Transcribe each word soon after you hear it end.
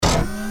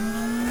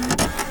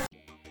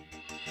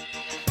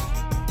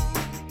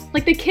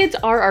Like, the kids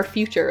are our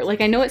future.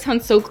 Like, I know it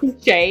sounds so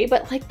cliche,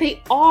 but like,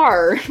 they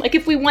are. Like,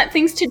 if we want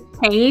things to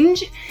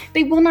change,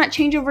 they will not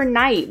change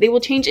overnight. They will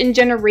change in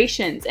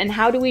generations. And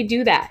how do we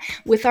do that?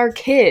 With our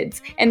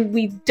kids. And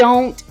we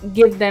don't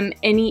give them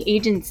any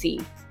agency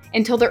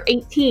until they're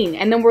 18.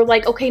 And then we're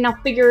like, okay, now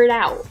figure it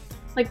out.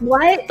 Like,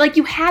 what? Like,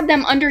 you had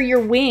them under your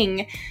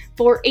wing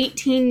for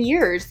 18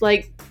 years.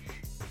 Like,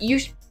 you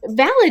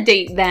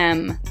validate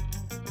them.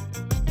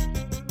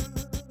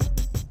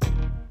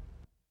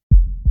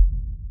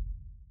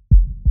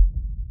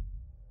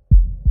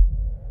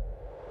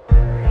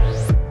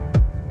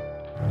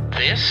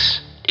 This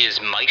is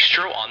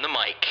Maestro on the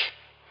Mic,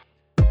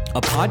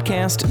 a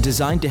podcast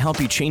designed to help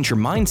you change your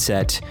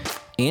mindset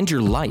and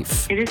your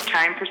life. It is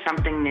time for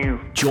something new.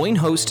 Join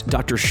host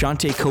Dr.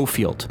 Shante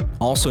Cofield,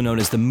 also known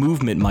as the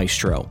Movement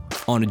Maestro,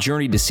 on a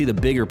journey to see the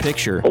bigger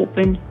picture,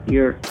 Open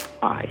your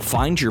eyes.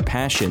 find your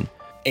passion,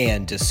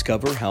 and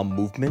discover how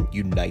movement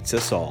unites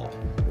us all.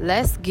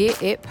 Let's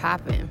get it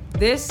poppin'.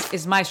 This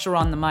is Maestro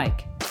on the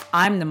Mic.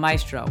 I'm the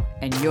Maestro,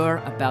 and you're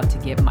about to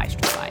get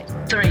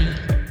maestrofied. 3,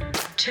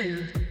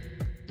 2,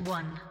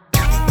 1.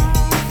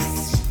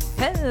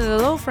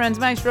 Hello, friends.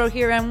 Maestro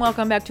here, and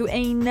welcome back to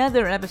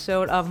another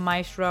episode of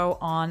Maestro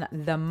on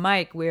the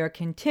Mic. We are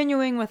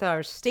continuing with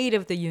our State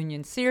of the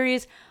Union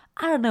series.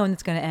 I don't know when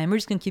it's going to end. We're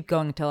just going to keep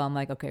going until I'm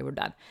like, okay, we're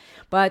done.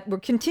 But we're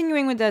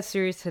continuing with that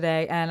series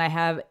today, and I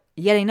have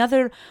yet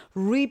another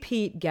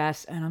repeat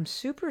guest, and I'm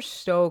super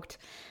stoked.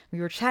 We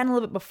were chatting a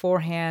little bit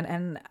beforehand,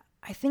 and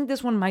I think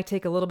this one might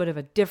take a little bit of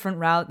a different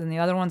route than the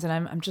other ones, and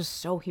I'm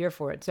just so here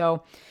for it.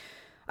 So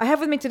I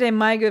have with me today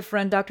my good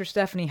friend, Dr.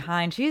 Stephanie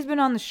Hein. She's been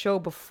on the show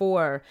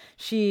before.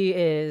 She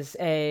has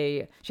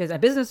a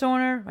business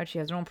owner, right? She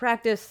has her own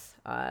practice,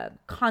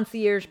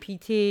 concierge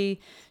PT.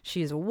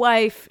 She's a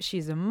wife.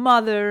 She's a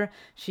mother.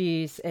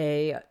 She's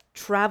a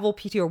travel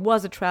PT, or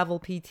was a travel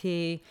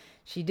PT.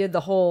 She did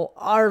the whole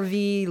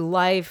RV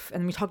life,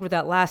 and we talked about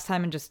that last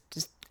time, and just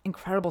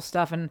incredible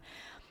stuff. And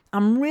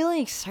I'm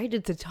really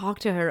excited to talk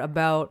to her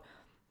about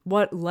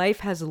what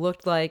life has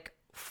looked like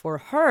for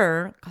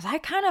her, because I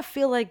kind of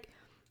feel like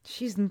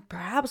she's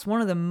perhaps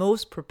one of the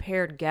most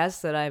prepared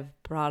guests that I've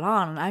brought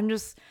on. And I'm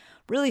just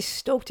really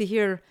stoked to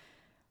hear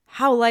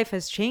how life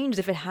has changed,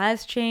 if it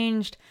has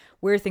changed,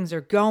 where things are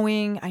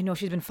going. I know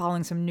she's been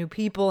following some new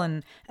people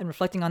and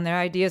reflecting on their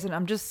ideas. And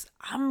I'm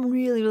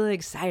really, really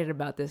excited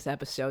about this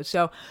episode.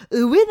 So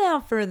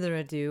without further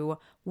ado,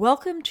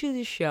 welcome to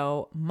the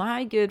show,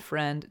 my good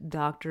friend,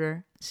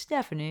 Dr.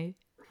 Stephanie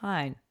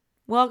Hein.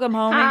 Welcome,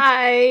 homie.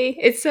 Hi.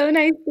 It's so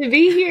nice to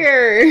be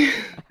here.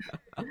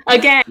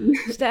 Again.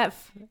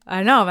 Steph,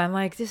 I know, I'm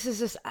like, this is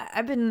just,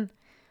 I've been,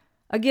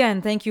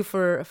 again, thank you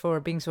for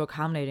being so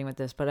accommodating with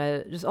this, but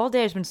I just all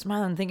day I've been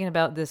smiling thinking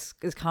about this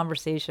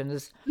conversation.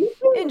 Just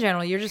in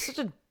general, you're just such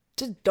a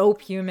just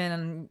dope human,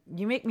 and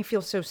you make me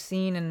feel so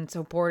seen and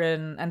supported,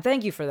 and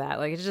thank you for that.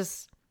 Like, it's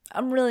just,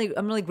 I'm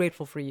really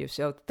grateful for you.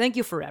 So thank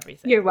you for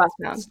everything. You're welcome.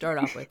 Let's start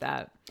off with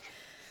that.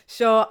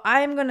 So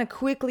I'm going to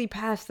quickly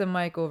pass the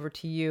mic over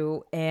to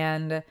you,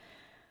 and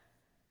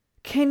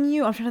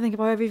I'm trying to think if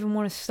I even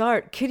want to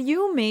start. Could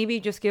you maybe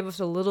just give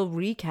us a little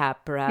recap,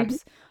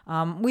 perhaps?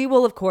 Mm-hmm. We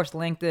will, of course,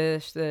 link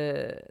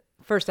the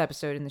first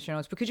episode in the show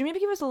notes, but could you maybe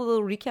give us a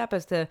little recap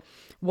as to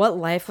what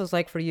life was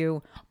like for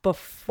you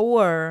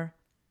before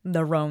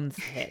the Rones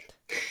hit?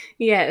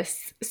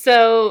 Yes.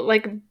 So,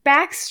 like,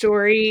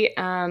 backstory,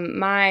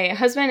 my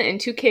husband and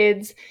 2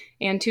 kids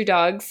and 2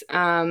 dogs,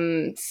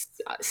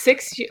 almost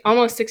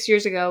 6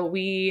 years ago,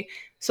 we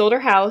sold our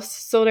house,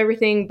 sold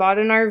everything, bought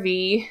an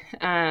RV,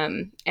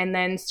 and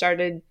then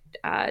started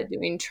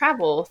doing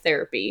travel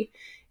therapy.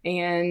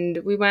 And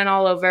we went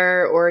all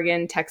over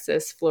Oregon,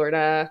 Texas,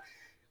 Florida,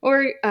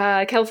 or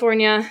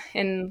California,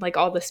 and like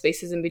all the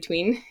spaces in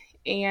between.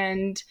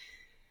 And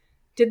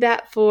did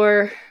that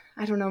for,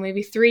 I don't know,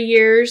 maybe 4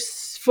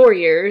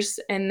 years.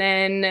 And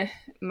then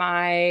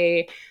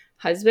my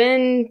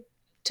husband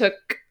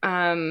took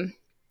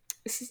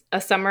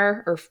a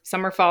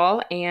summer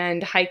fall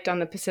and hiked on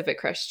the Pacific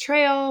Crest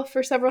Trail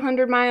for several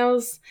hundred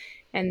miles.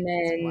 And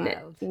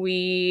then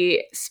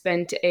we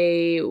spent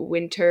a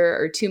winter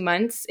or 2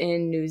 months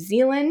in New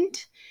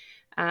Zealand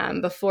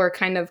before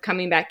kind of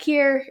coming back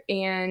here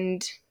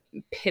and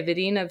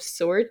pivoting of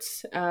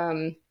sorts.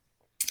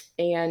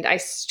 And I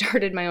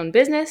started my own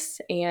business,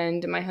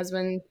 and my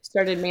husband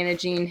started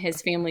managing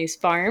his family's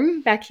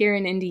farm back here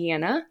in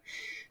Indiana.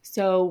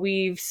 So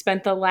we've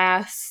spent the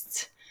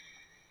last,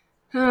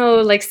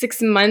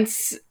 6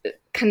 months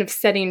kind of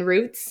setting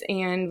roots,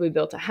 and we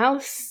built a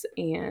house,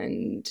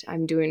 and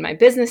I'm doing my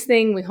business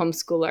thing. We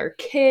homeschool our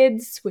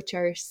kids, which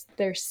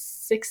they're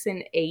 6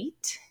 and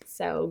 8.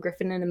 So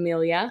Griffin and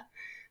Amelia.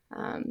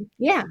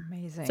 Yeah.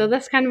 Amazing. So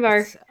that's kind of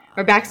our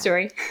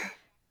backstory.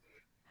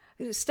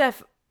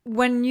 Steph,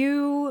 when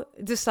you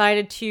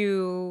decided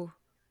to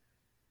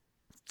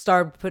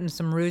start putting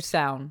some roots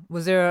down,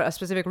 was there a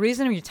specific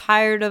reason? Were you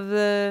tired of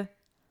the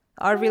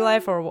RV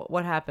life, or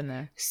what happened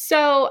there?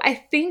 So I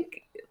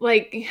think,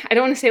 like, I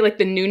don't want to say like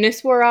the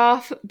newness wore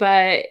off,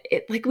 but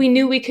like we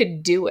knew we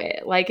could do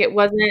it. Like it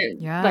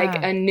wasn't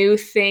like a new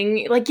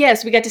thing. Like,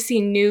 yes, we got to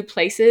see new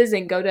places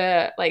and go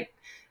to like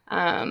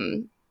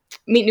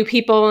meet new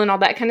people and all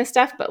that kind of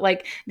stuff. But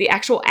like the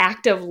actual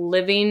act of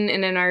living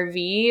in an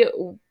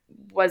RV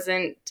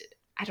wasn't,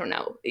 I don't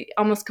know,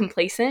 almost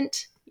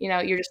complacent. You know,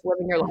 you're just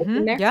living your life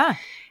in there. Yeah.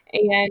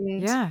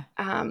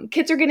 And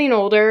kids are getting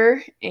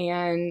older,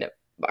 and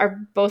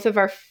both of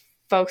our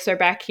folks are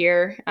back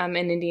here in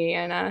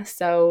Indiana.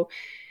 So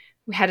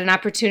we had an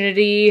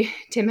opportunity,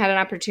 Tim had an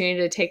opportunity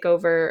to take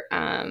over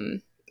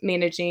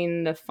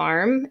managing the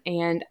farm.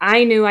 And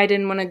I knew I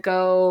didn't want to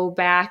go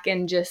back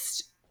and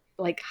just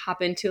like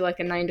hop into like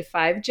a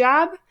 9-to-5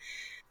 job.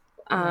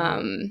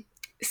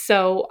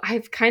 So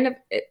I've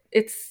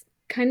it's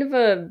kind of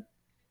a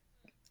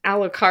a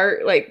la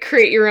carte, like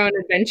create your own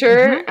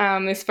adventure.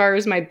 As far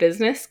as my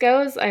business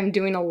goes, I'm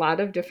doing a lot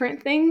of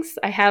different things.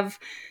 I have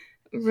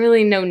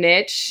really no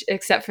niche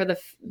except for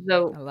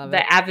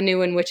the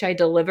avenue in which I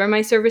deliver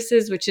my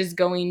services, which is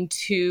going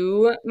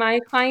to my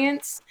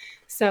clients.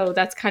 So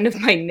that's kind of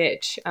my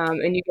niche.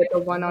 And you get the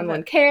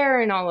one-on-one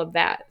care and all of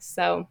that.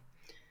 So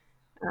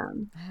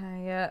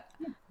I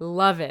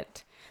love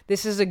it.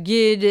 This is a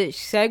good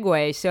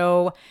segue.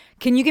 So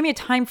can you give me a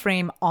time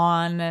frame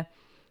on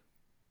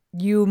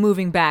you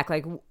moving back?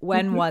 Like,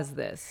 when was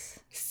this?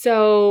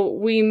 So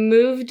we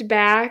moved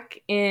back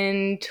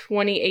in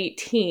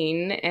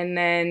 2018, and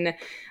then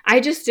I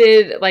just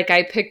did, like,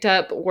 I picked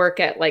up work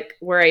at, like,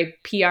 where I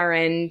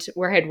PRN'd,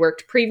 where I had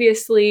worked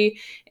previously,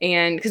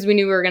 and because we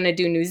knew we were going to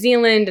do New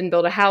Zealand and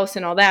build a house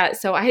and all that.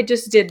 So I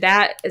just did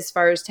that as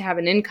far as to have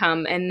an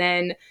income. And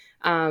then,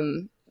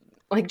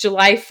 like,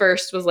 July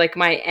 1st was, like,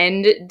 my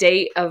end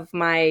date of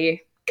my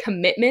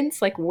commitments,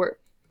 like, work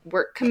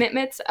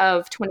commitments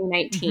of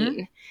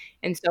 2019.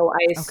 And so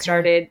I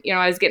started, you know,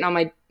 I was getting all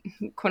my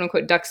quote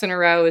unquote ducks in a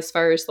row as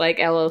far as like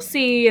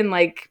LLC and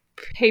like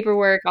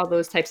paperwork, all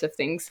those types of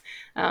things,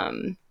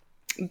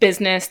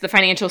 business, the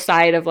financial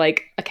side of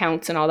like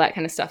accounts and all that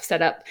kind of stuff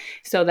set up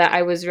so that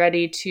I was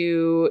ready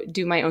to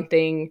do my own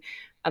thing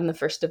on the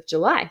 1st of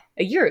July,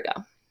 a year ago.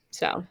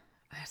 So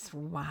that's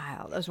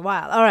wild. That's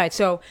wild. All right.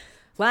 So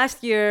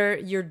last year,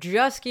 you're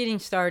just getting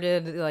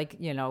started, like,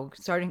 you know,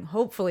 starting,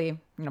 hopefully,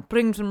 you know,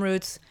 putting some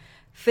roots,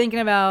 thinking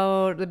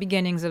about the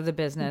beginnings of the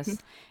business,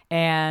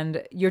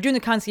 and you're doing the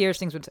concierge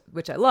things,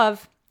 which I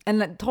love.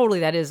 And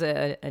that is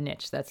a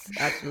niche. That's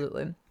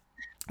absolutely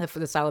for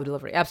the style of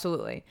delivery.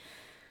 Absolutely.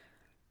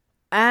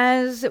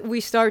 As we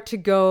start to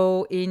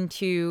go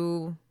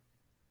into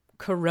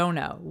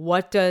Corona,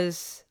 what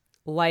does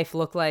life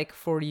look like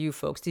for you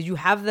folks? Did you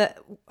have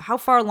how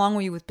far along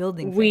were you with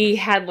building things? We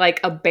had like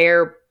a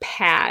bare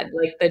pad,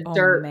 like the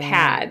dirt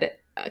pad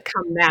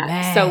come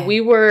back. So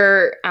we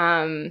were,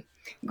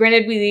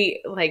 granted,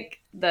 we like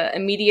the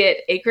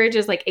immediate acreage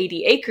is like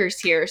 80 acres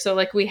here. So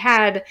like we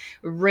had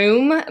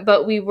room,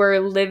 but we were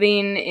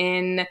living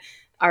in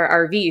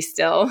our RV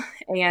still.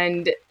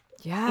 And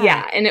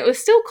and it was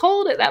still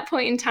cold at that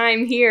point in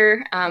time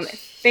here.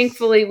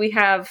 Thankfully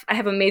I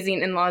have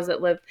amazing in-laws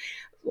that live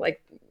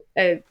like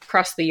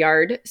across the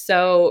yard.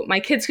 So my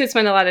kids could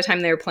spend a lot of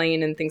time there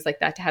playing and things like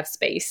that to have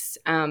space.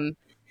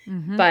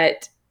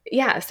 But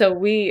yeah, so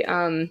we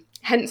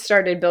hadn't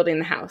started building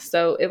the house.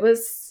 So it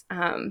was,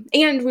 and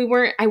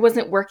I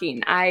wasn't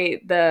working. I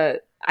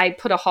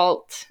put a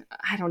halt,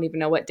 I don't even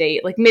know what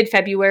date, like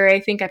mid-February, I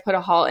think I put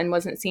a halt and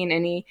wasn't seeing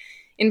any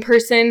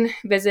in-person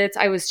visits.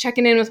 I was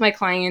checking in with my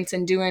clients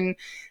and doing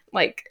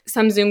like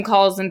some Zoom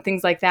calls and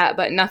things like that,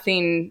 but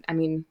nothing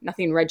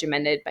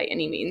regimented by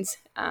any means.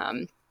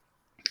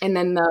 And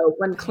then the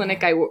one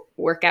clinic I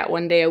work at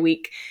one day a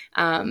week,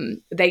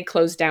 they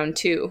closed down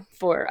too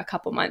for a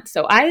couple months.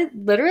 So I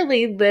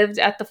literally lived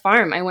at the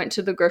farm. I went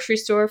to the grocery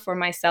store for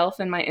myself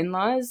and my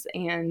in-laws,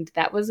 and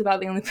that was about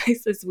the only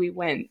places we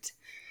went.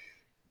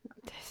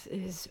 This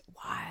is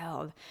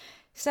wild.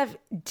 Steph,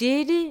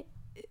 did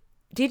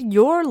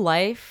your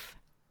life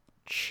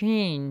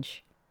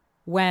change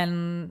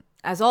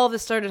as all of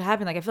this started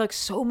happening? Like, I feel like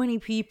so many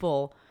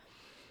people,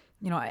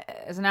 you know,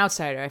 as an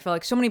outsider, I felt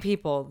like so many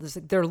people,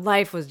 their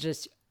life was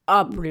just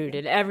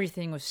uprooted.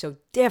 Everything was so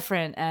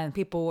different, and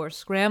people were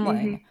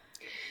scrambling.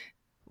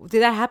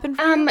 Did that happen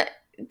for you?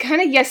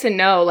 Kind of yes and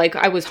no. Like,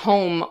 I was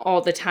home all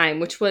the time,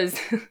 which was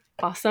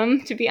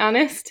awesome, to be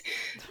honest.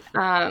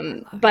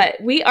 But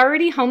we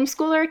already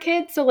homeschool our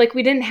kids. So like,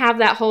 we didn't have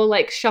that whole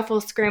like shuffle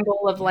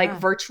scramble of like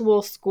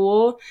virtual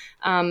school.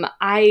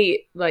 I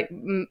like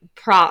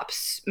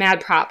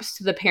mad props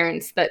to the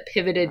parents that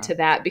pivoted to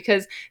that,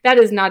 because that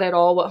is not at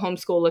all what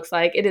homeschool looks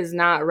like. It is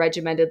not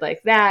regimented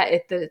like that.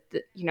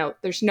 You know,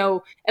 there's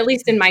no, at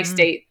least in my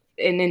state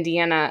in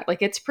Indiana,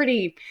 like it's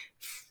pretty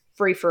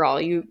free for all.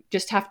 You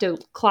just have to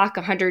clock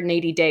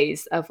 180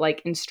 days of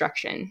like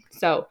instruction.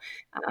 So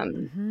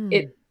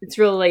it's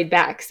really laid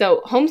back.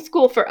 So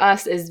homeschool for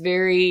us is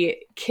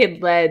very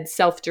kid-led,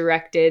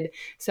 self-directed.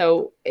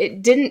 So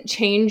it didn't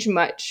change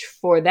much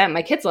for them.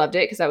 My kids loved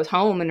it because I was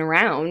home and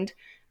around.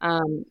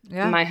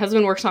 My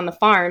husband works on the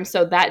farm,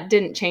 so that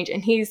didn't change.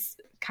 And he's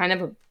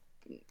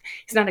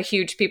not a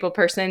huge people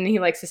person. He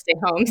likes to stay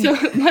home, so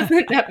it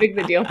wasn't that big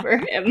the deal for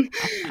him.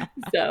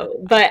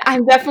 So, but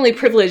I'm definitely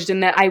privileged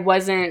in that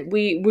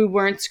we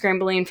weren't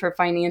scrambling for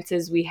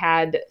finances. We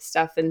had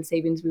stuff in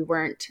savings. We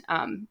weren't,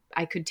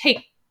 I could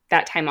take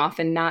that time off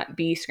and not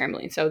be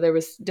scrambling. So there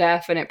was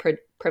definite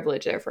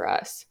privilege there for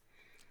us.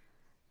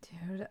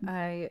 Dude,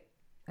 I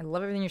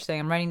love everything you're saying.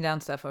 I'm writing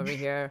down stuff over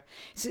here.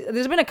 See,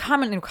 there's been a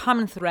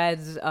common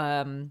threads,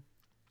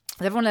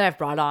 everyone that I've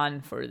brought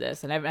on for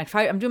this, and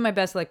I'm doing my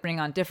best to like bring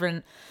on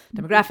different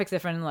demographics,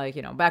 different like,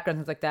 you know, backgrounds,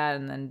 things like that,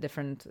 and then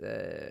different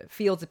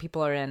fields that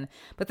people are in.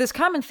 But this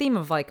common theme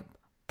of like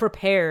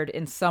prepared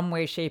in some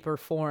way, shape, or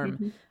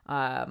form.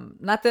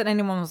 Not that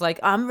anyone was like,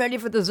 I'm ready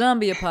for the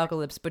zombie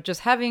apocalypse, but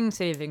just having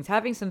savings,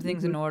 having some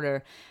things in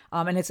order,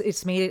 and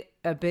it's made it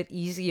a bit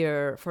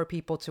easier for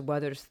people to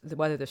weather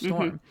the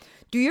storm.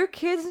 Do your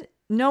kids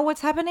know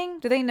what's happening?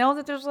 Do they know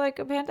that there's like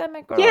a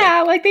pandemic? Or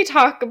yeah, like they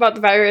talk about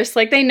the virus.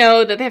 Like they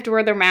know that they have to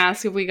wear their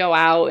mask if we go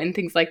out and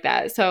things like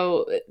that.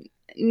 So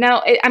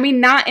no, I mean,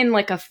 not in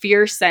like a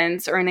fear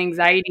sense or an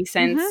anxiety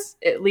sense,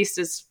 at least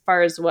as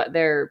far as what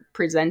they're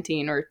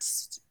presenting or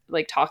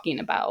like talking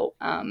about.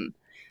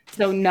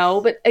 So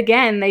no, but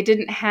again, they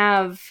didn't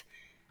have,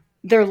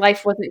 their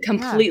life wasn't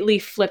completely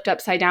flipped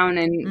upside down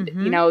and,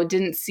 you know,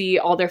 didn't see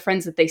all their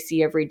friends that they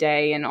see every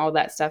day and all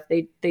that stuff.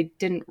 They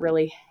didn't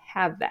really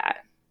have that.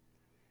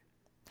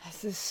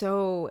 This is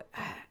so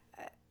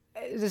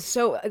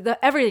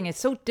everything is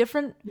so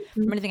different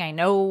from anything I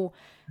know.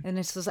 And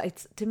it's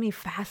to me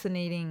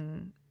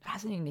fascinating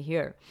to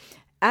hear.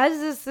 As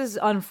this is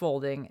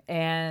unfolding,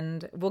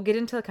 and we'll get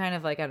into kind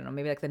of like, I don't know,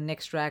 maybe like the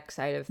Nick Strack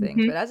side of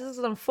things, but as this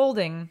is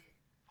unfolding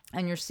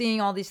and you're seeing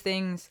all these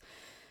things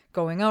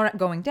going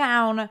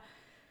down,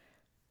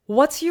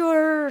 what's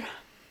the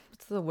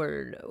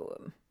word?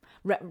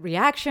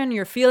 Reaction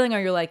you're feeling?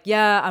 Are you like,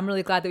 yeah, I'm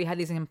really glad that we had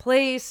these in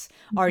place?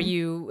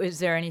 Is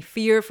there any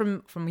fear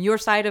from your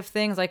side of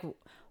things? Like,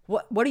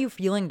 what are you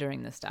feeling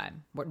during this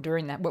time? What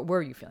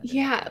were you feeling?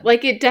 Yeah,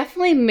 like it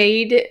definitely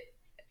made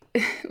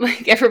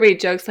like everybody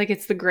jokes like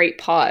it's the great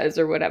pause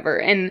or whatever.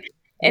 And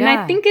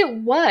I think it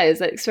was,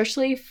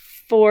 especially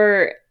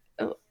for,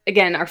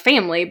 again, our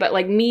family, but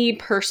like me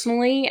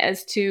personally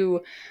as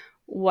to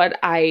what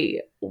I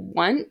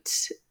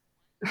want.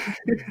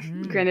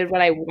 Granted,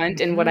 what I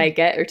want and what I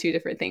get are two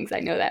different things. I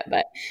know that,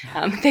 but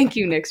thank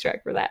you, Nick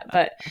Strack, for that.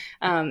 But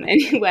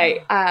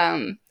anyway,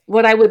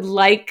 what I would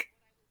like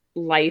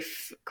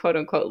life, quote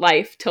unquote,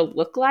 life to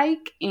look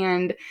like.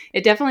 And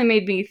it definitely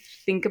made me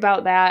think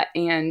about that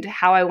and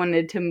how I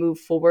wanted to move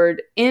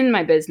forward in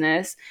my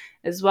business,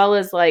 as well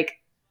as like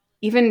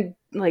even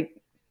like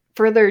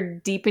further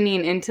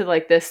deepening into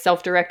like this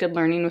self-directed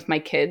learning with my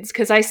kids.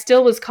 Cause I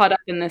still was caught up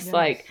in this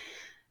they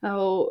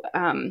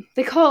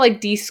call it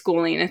like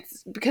deschooling.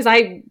 It's because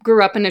I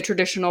grew up in a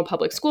traditional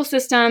public school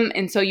system.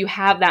 And so you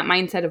have that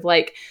mindset of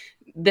like,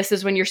 this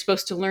is when you're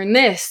supposed to learn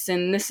this,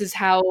 and this is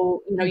how,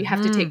 you know, you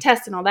have to take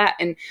tests and all that.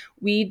 And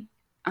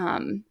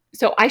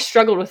so I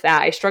struggled with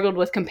that. I struggled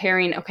with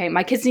comparing, okay,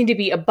 my kids need to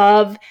be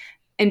above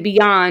and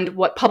beyond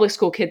what public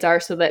school kids are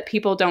so that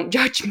people don't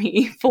judge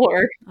me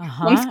for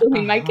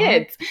homeschooling my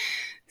kids.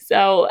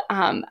 So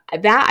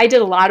that I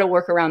did a lot of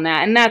work around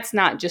that. And that's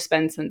not just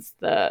been since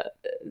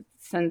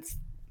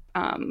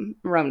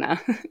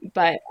Rona,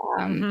 but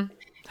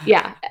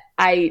yeah,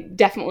 I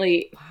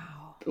definitely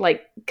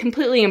like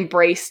completely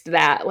embraced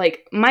that.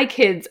 Like my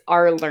kids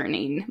are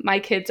learning, my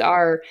kids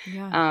are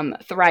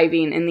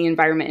thriving in the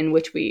environment in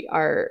which we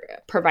are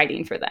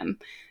providing for them.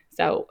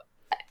 So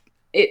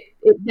it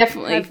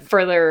definitely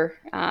further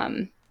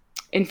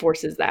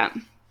enforces that.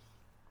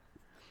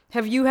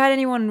 Have you had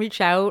anyone reach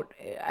out?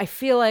 I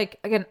feel like,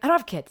 again, I don't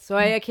have kids, so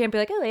I can't be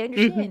like, oh, I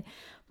understand.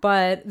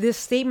 But this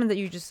statement that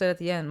you just said at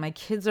the end, my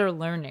kids are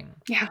learning.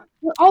 Yeah.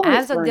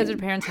 As other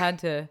parents had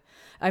to,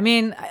 I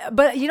mean,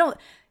 but you know,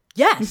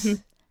 yes.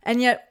 And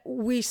yet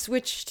we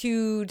switch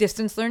to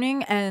distance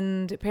learning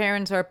and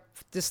parents are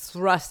just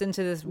thrust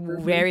into this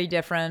very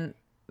different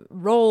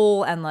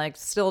role and like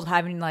still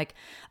having like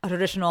a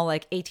traditional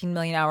like 18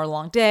 million hour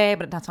long day,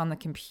 but that's on the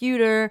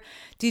computer.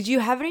 Did you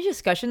have any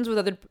discussions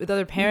with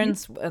other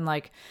parents and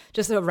like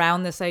just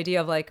around this idea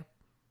of like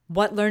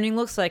what learning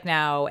looks like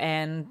now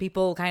and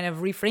people kind of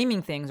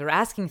reframing things or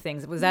asking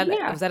things? Was that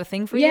a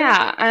thing for you?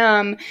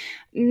 Yeah.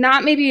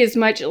 Not maybe as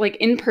much like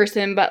in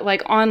person, but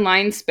like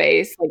online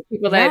space, like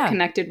people that I've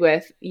connected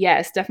with,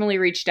 yes, definitely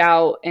reached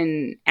out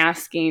and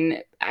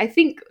asking, I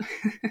think,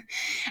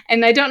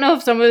 and I don't know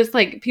if some of this,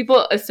 like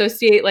people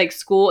associate like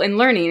school and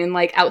learning and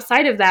like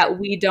outside of that,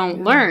 we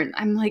don't learn.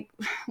 I'm like,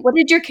 what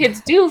did your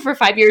kids do for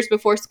 5 years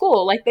before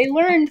school? Like they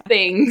learned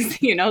things,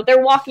 you know,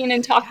 they're walking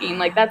and talking,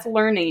 like that's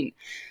learning.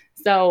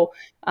 So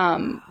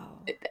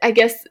I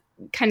guess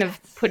kind of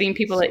putting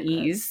people at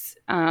ease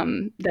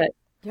that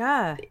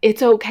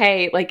it's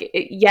okay. Like,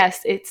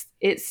 yes,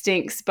 it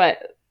stinks,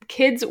 but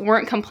kids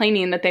weren't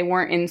complaining that they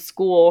weren't in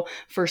school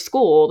for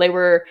school. They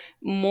were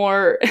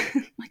more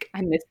like,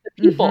 I miss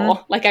the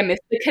people, like I miss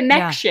the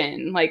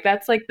connection. Like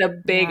that's like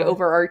the big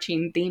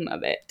overarching theme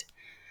of it.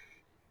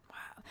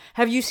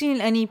 Have you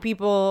seen any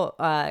people,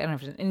 I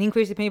don't know, an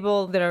increase in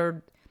people that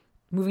are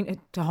moving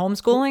to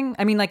homeschooling?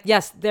 I mean, like,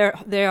 yes,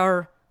 they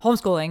are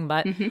homeschooling,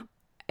 but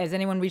has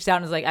anyone reached out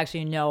and is like,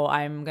 actually, no,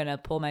 I'm going to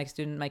pull my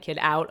kid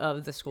out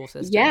of the school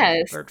system?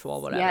 Yes.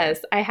 Virtual, whatever.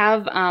 Yes. I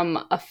have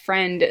a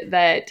friend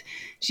that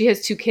she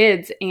has 2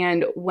 kids,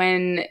 and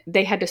when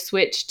they had to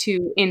switch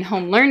to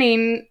in-home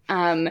learning,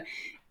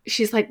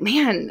 she's like,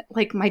 man,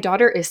 like my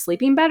daughter is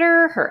sleeping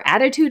better. Her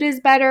attitude is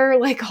better,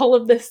 like all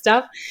of this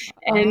stuff.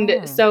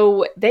 And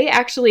so they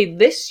actually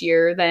this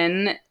year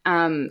then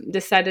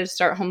decided to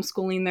start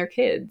homeschooling their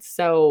kids.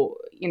 So,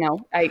 you know,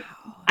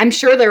 I'm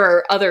sure there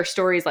are other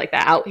stories like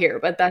that out here,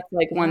 but that's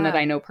like one that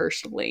I know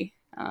personally.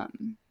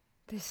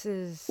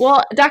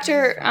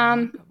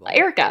 Dr.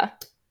 Erica.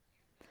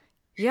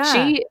 Yeah.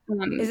 She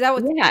is that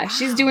what? Yeah,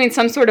 she's doing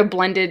some sort of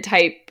blended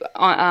type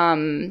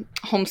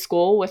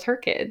homeschool with her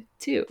kid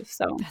too.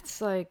 So that's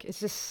like,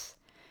 it's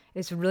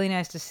really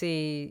nice to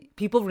see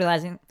people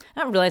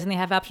not realizing they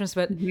have options,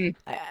 but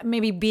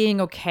maybe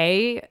being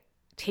okay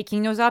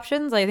taking those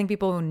options. Like, I think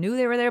people who knew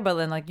they were there, but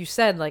then like you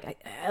said,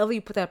 like Ellie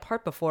put that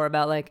part before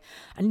about like,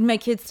 I need my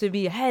kids to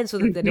be ahead so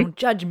that they don't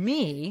judge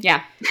me.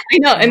 Yeah, I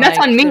know. And that's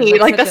on me.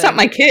 Like that's not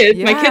my kids.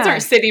 Yeah. My kids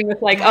aren't sitting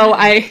with like, oh,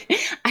 I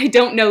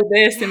don't know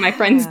this and my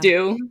friends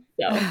do.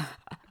 So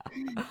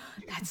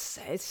that's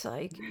so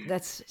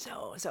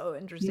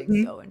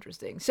interesting. So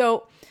interesting.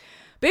 So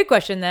big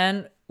question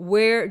then,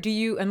 where do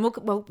you, and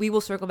we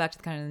will circle back to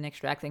kind of the next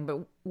track thing,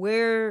 but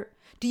where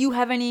do you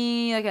have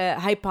any like a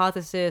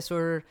hypothesis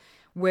or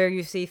where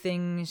you see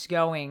things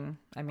going?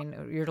 I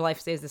mean, your life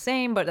stays the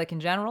same, but like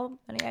in general,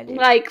 any idea?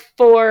 Like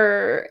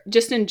for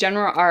just in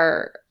general,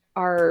 our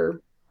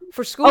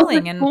for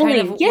schooling and kind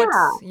of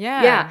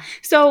yeah.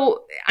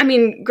 So, I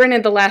mean,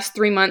 granted, the last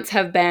 3 months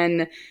have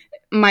been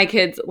my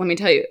kids, let me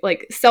tell you,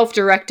 like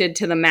self-directed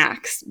to the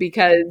max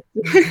because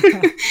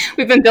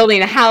we've been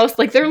building a house.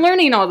 Like they're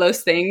learning all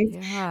those things.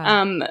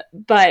 Yeah.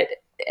 But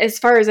as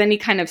far as any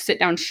kind of sit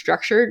down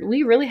structured,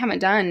 we really haven't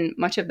done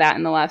much of that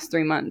in the last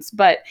 3 months,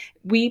 but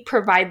we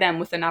provide them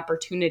with an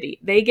opportunity.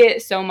 They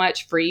get so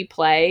much free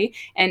play,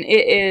 and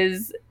it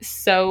is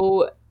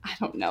so, I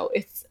don't know,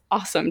 it's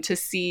awesome to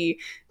see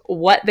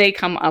what they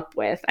come up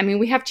with. I mean,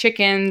 we have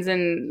chickens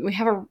and they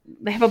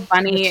have a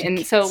bunny.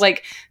 And so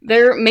like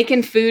they're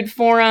making food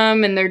for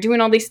them and they're doing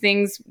all these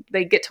things.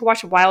 They get to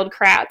watch Wild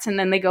Kratts and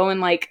then they go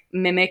and like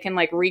mimic and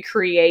like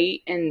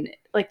recreate, and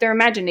like their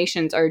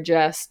imaginations are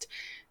just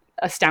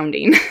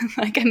astounding.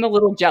 Like I'm a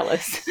little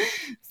jealous.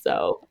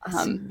 So,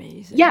 that's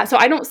amazing. Yeah. So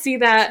I don't see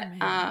that,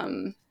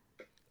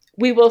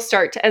 we will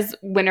start to, as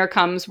winter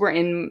comes, we're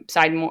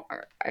inside more,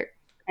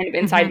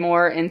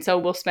 more. And so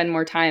we'll spend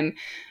more time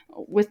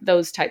with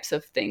those types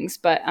of things.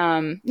 But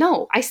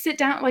no, I sit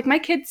down, like my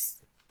kids,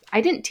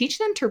 I didn't teach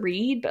them to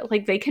read, but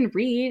like they can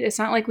read. It's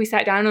not like we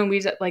sat down and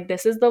we just like,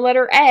 this is the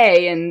letter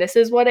A and this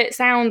is what it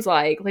sounds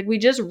like. Like we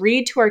just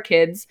read to our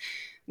kids.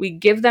 We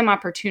give them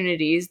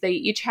opportunities. They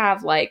each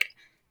have like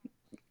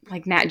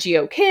Nat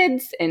Geo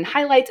Kids and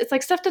highlights. It's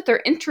like stuff that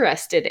they're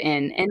interested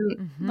in.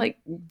 And like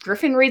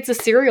Griffin reads the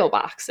cereal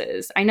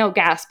boxes. I know,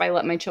 gasp, I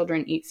let my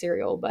children eat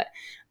cereal, but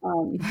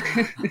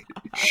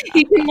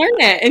he can learn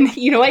it. And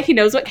you know what? He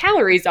knows what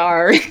calories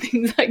are and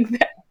things like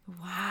that.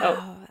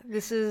 Wow.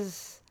 This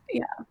is,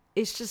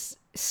 it's just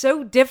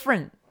so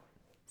different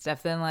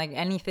stuff than like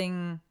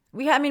anything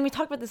we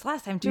talked about this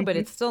last time too, but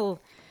it's still,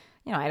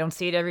 you know, I don't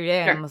see it every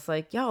day. Sure. I'm just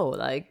like, yo,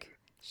 like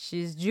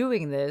she's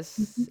doing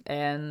this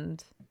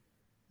and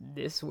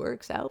this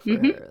works out for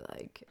her.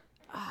 Like,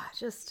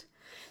 just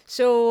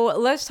so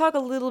let's talk a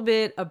little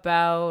bit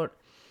about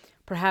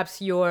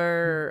perhaps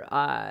your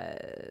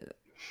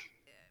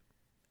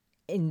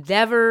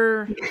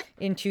endeavor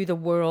into the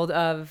world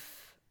of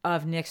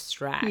Nick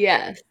Strack.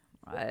 Yes.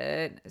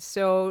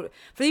 So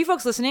for you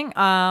folks listening,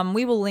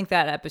 we will link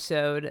that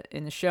episode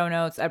in the show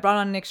notes. I brought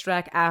on Nick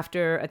Strack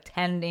after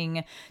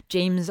attending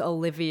James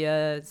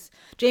Olivia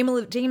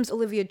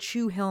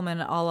Chu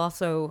Hillman. I'll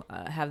also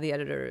have the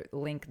editor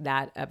link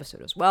that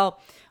episode as well.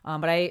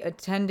 But I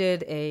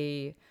attended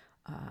a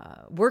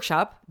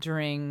workshop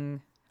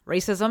during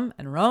racism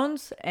and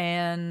Rones,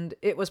 and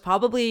it was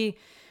probably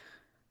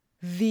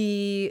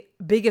the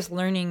biggest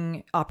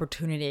learning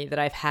opportunity that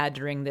I've had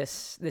during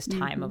this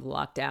time of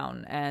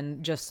lockdown,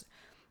 and just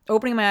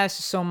opening my eyes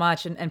to so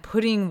much and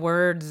putting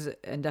words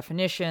and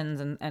definitions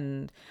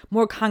and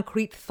more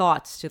concrete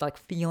thoughts to like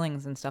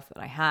feelings and stuff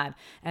that I had.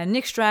 And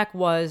Nick Strack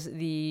was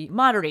the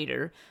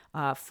moderator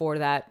for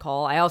that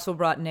call. I also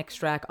brought Nick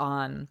Strack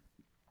on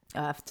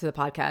to the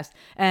podcast,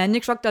 and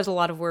Nick Strack does a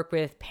lot of work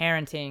with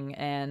parenting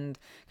and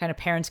kind of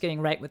parents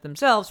getting right with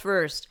themselves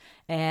first.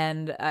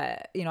 And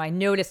you know, I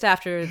noticed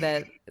after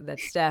that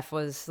Steph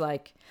was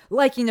like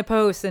liking the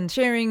post and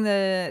sharing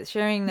their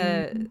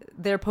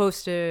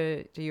post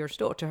to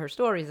her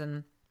stories,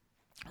 and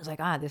I was like,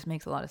 this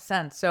makes a lot of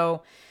sense.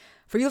 So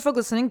for you folks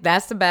listening,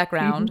 that's the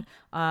background.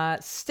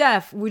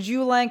 Steph, would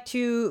you like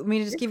to me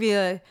to just give you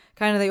a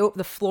kind of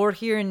the floor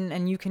here,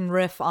 and you can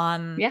riff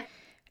on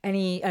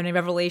any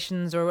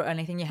revelations or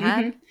anything you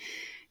had?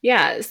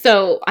 Yeah.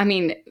 So, I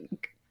mean,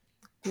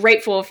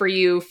 grateful for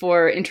you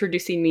for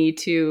introducing me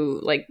to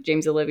like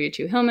James Olivia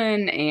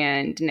Chu-Hillman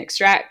and Nick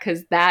Strack,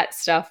 because that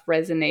stuff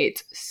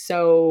resonates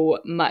so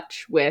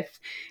much with,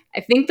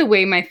 I think, the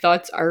way my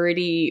thoughts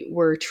already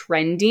were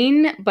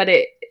trending, but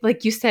it,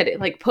 like you said,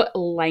 it like put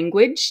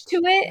language to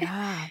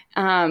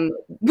it,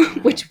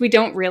 which we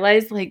don't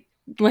realize, like,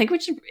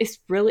 language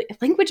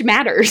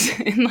matters.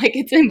 And like,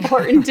 it's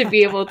important to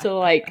be able to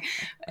like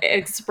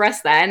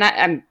express that. And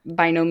I'm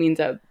by no means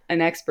an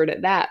expert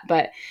at that,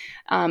 but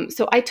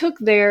so I took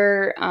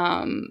their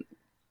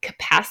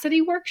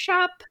capacity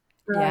workshop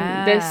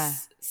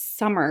this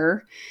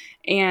summer,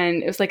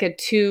 and it was like a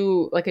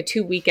two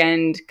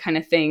weekend kind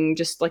of thing,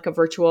 just like a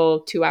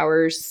virtual 2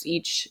 hours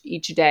each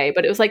day,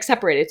 but it was like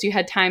separated, so you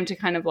had time to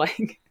kind of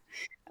like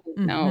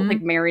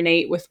like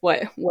marinate with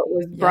what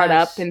was brought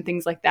up and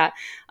things like that.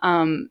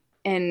 And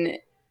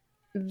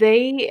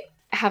they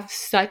have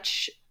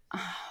such,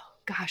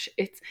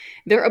 it's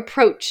their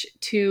approach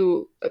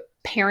to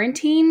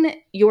parenting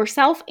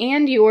yourself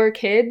and your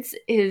kids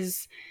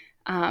is,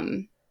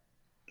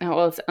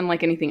 it's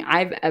unlike anything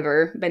I've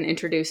ever been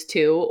introduced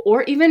to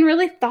or even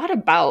really thought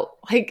about.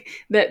 Like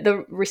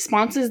the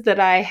responses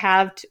that I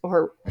have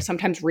or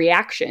sometimes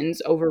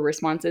reactions over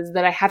responses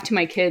that I have to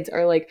my kids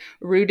are like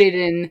rooted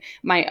in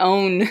my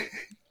own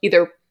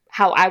either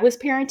how I was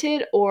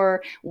parented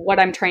or what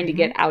I'm trying to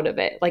get out of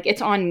it. Like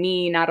it's on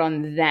me, not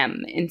on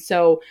them. And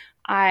so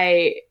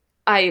it's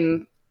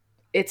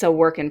a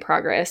work in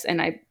progress. And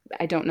I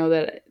don't know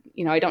that,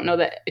 I don't know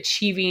that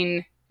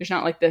achieving, there's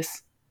not like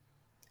this,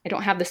 I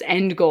don't have this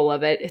end goal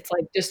of it. It's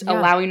like just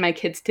allowing my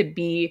kids to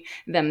be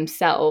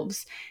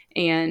themselves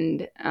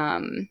and,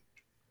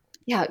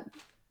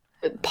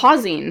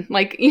 pausing,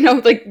 like,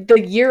 like the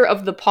year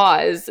of the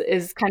pause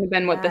is kind of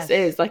been what this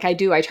is. Like I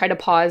try to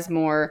pause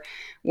more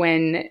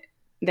when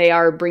they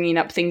are bringing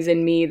up things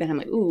in me that I'm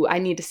like, ooh, I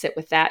need to sit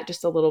with that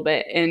just a little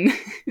bit and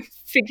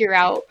figure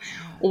out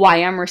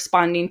why I'm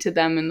responding to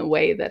them in the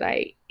way that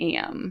I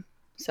am.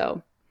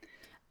 So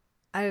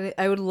I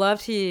would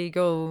love to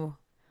go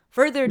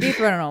further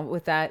deeper, I don't know,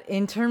 with that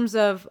in terms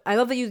of, I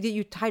love that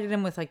you tied it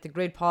in with like the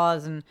great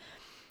pause. And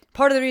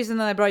part of the reason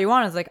that I brought you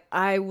on is like,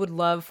 I would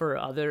love for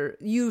I don't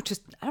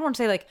want to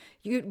say like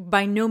you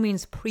by no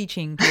means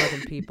preaching to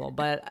other people,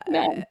 but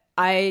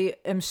I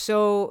am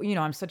so,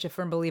 I'm such a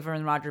firm believer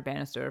in Roger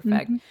Bannister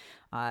effect.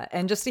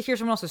 And just to hear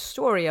someone else's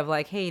story of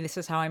like, hey, this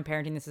is how I'm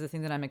parenting. This is the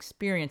thing that I'm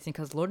experiencing,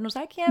 because Lord knows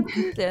I can't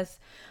do this.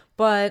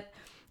 But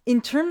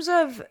in terms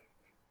of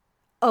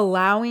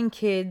allowing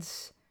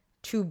kids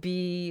to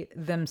be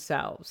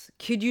themselves,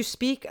 could you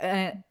speak,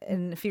 and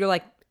if you're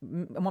like,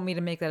 want me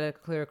to make that a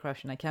clearer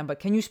question, I can, but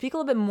can you speak a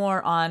little bit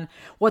more on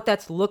what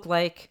that's looked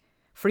like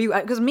for you?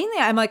 Because mainly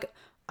I'm like,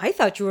 I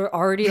thought you were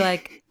already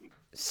like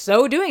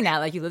so doing that,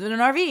 like you live in an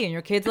RV and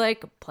your kids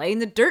like play in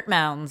the dirt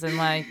mounds, and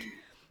like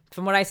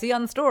from what I see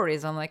on the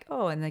stories, I'm like,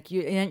 oh, and like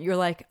you're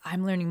like,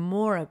 I'm learning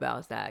more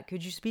about that.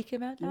 Could you speak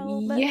about that a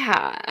little bit?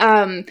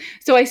 Yeah.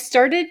 So I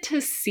started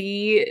to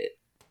see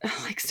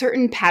like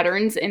certain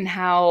patterns in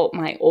how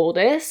my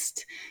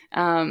oldest,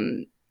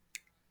 I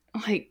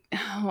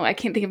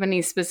can't think of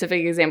any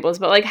specific examples,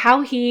 but like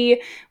how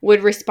he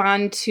would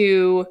respond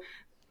to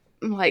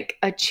like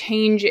a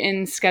change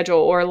in schedule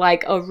or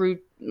like a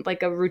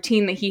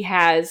routine that he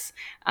has,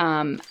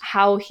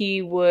 how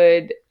he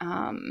would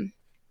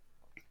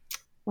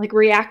like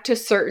react to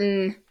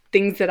certain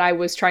things that I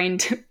was trying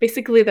to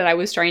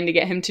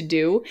get him to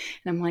do.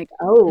 And I'm like,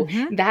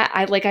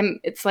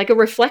 it's like a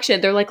reflection.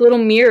 They're like little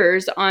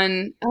mirrors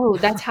on,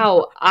 that's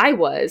how I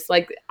was.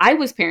 Like I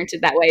was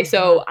parented that way.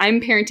 So I'm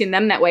parenting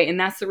them that way. And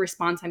that's the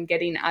response I'm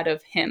getting out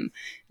of him.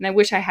 And I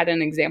wish I had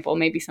an example,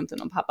 maybe something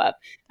will pop up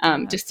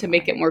just to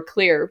make it more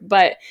clear.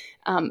 But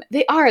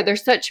they're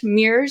such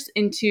mirrors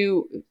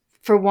into,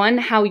 for one,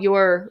 how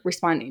you're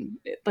responding.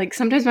 Like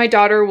sometimes my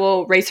daughter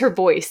will raise her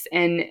voice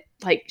and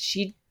like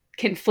she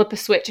can flip a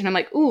switch and I'm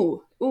like,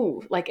 ooh,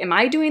 like, am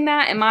I doing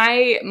that? Am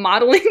I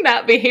modeling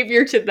that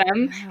behavior to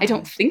them? I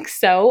don't think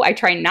so. I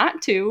try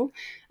not to.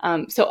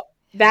 So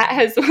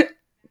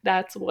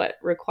that's what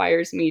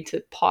requires me to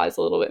pause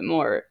a little bit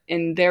more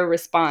in their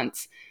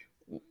response.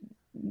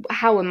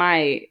 How am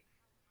I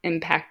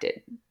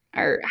impacted,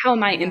 or how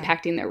am I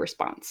impacting their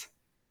response?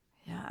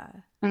 Yeah.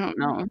 I don't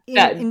know.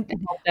 I'm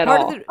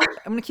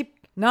going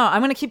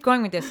to keep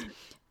going with this.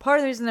 Part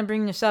of the reason I'm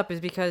bringing this up is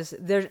because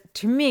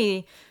to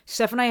me,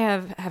 Steph and I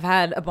have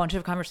had a bunch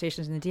of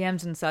conversations in the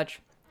DMs and such.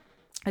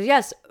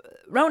 Yes,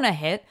 Rona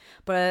hit,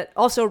 but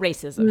also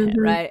racism hit,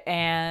 right?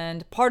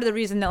 And part of the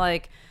reason that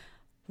like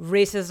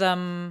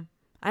racism,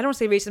 I don't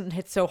say racism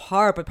hit so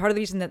hard, but part of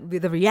the reason that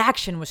the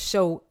reaction was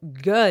so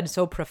good,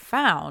 so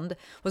profound,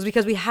 was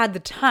because we had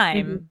the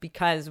time,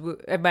 because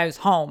everybody was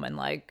home and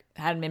like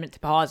had a minute to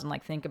pause and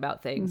like think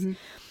about things.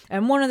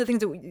 And one of the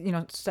things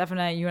that Steph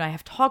and you and I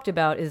have talked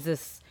about is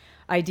this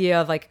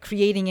idea of like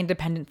creating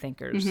independent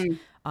thinkers,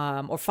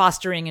 or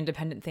fostering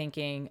independent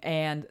thinking,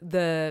 and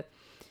the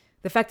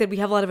fact that we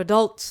have a lot of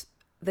adults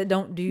that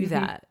don't do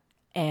that,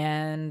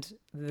 and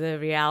the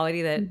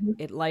reality that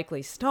it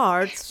likely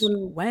starts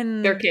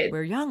when they're kids.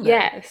 we're younger.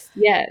 Yes.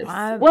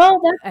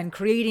 And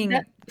creating.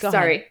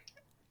 Sorry.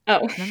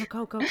 Oh, no,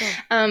 go.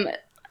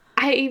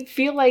 I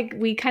feel like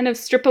we kind of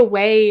strip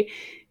away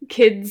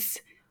kids'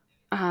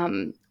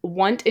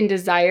 want and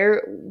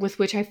desire, with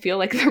which I feel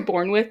like they're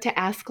born with, to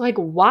ask like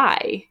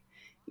why,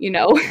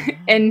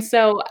 and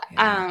so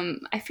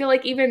I feel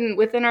like even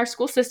within our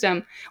school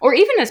system, or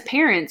even as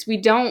parents, we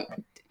don't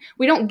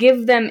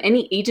give them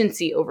any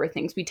agency over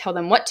things. We tell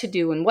them what to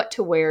do and what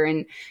to wear,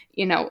 and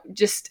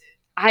just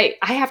I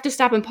have to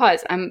stop and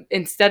pause.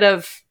 Instead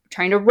of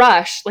trying to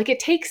rush, like it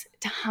takes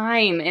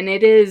time, and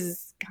it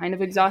is kind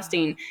of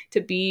exhausting to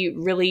be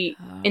really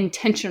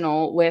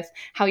intentional with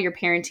how you're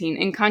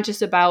parenting and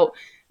conscious about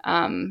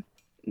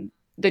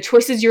the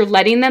choices you're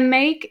letting them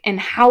make and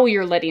how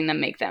you're letting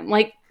them make them.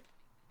 Like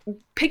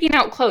picking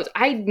out clothes.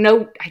 I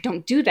know I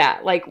don't do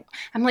that. Like,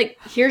 I'm like,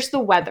 here's the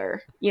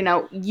weather,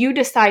 you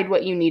decide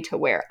what you need to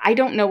wear. I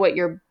don't know what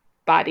your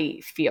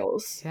body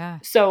feels. Yeah.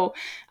 So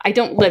I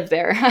don't live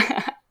there,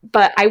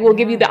 but I will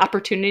give you the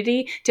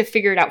opportunity to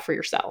figure it out for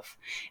yourself.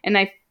 And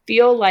I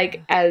feel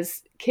like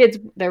as kids,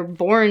 they're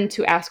born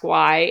to ask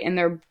why, and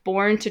they're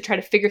born to try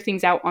to figure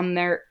things out on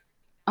their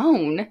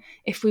own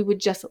if we would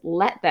just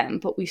let them,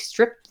 but we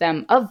strip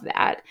them of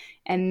that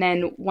and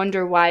then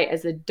wonder why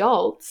as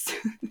adults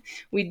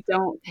we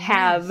don't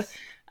have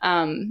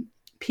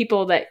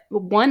people that,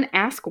 one,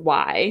 ask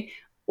why,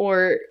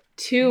 or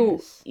two,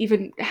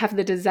 even have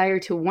the desire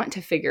to want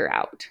to figure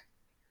out.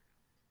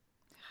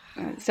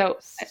 So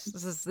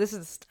this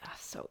is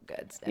so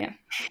good, Steph. Yeah.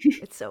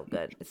 It's so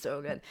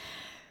good.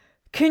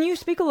 Can you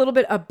speak a little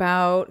bit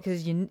about,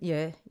 because you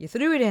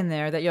threw it in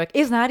there that you're like,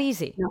 it's not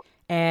easy. No.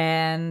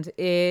 And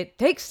it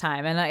takes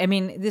time. And I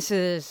mean, this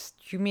is,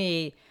 to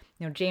me,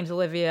 James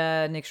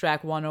Olivia, Nick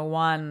Strack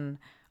 101,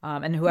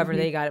 and whoever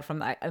they got it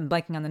from. I'm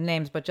blanking on the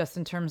names, but just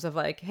in terms of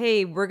like,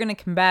 hey, we're going to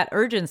combat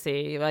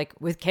urgency, like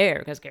with care,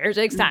 because care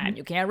takes time.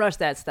 You can't rush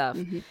that stuff.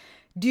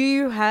 Do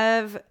you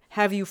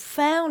have you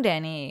found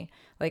any,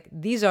 like,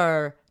 these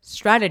are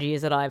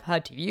strategies that I've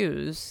had to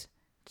use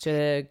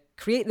to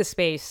create the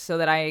space so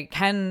that I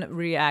can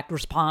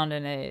respond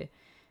in a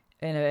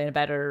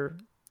better,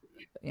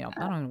 I don't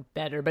know,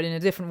 better, but in a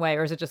different way?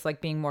 Or is it just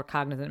like being more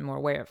cognizant and more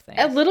aware of things?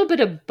 A little bit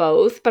of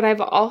both, but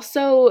I've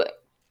also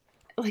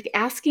like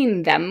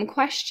asking them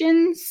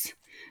questions.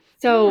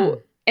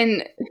 So,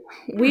 and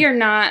we are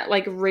not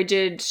like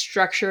rigid,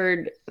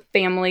 structured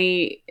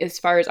family as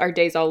far as our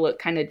days all look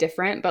kind of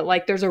different, but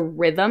like there's a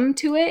rhythm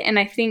to it. And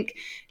I think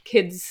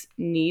kids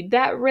need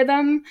that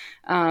rhythm,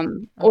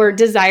 or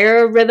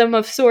desire a rhythm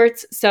of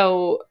sorts.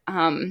 So,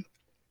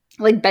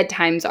 like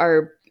bedtimes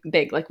are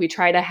big. Like we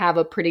try to have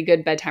a pretty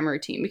good bedtime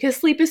routine because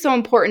sleep is so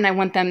important. I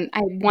want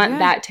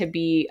that to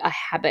be a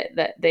habit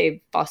that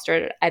they've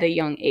fostered at a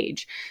young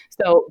age.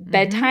 So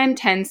bedtime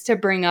tends to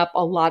bring up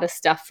a lot of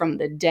stuff from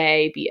the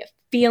day, be it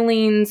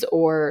feelings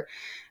or,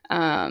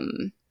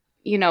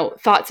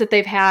 thoughts that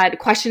they've had,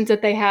 questions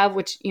that they have,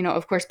 which,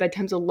 of course,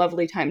 bedtime's a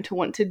lovely time to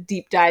want to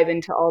deep dive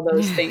into all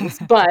those things,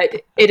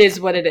 but it is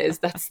what it is.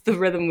 That's the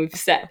rhythm we've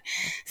set.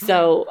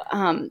 So,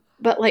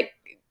 but like,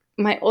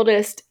 my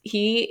oldest,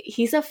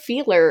 he's a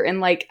feeler, and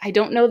like I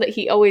don't know that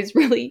he always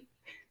really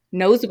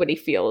knows what he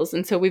feels.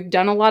 And so we've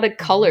done a lot of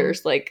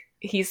colors. Like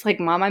he's like,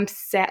 Mom, I'm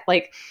sad,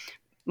 like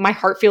my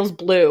heart feels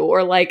blue,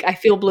 or like I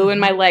feel blue in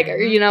my leg,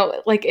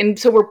 or like, and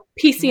so we're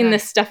piecing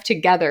this stuff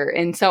together.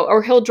 And so,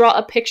 or he'll draw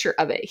a picture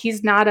of it.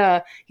 He's not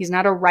a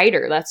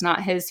writer. That's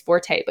not his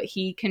forte, but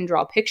he can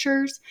draw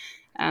pictures.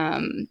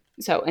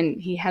 So,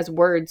 and he has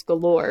words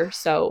galore.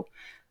 So,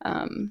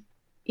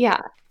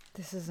 yeah.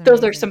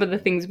 Those are some of the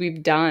things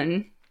we've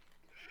done.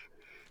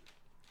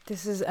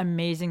 This is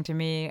amazing to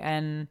me.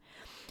 And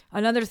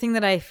another thing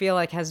that I feel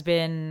like has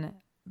been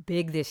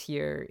big this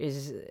year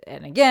is,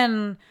 and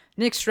again,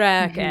 Nick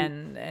Strack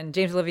and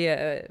James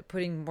Olivia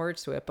putting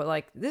words to it, but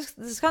like this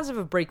concept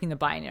of breaking the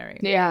binary.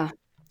 Yeah.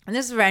 And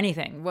this is for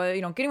anything. Well,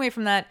 getting away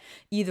from that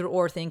either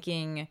or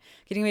thinking,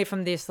 getting away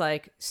from this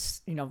like,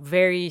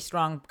 very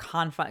strong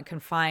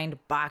confined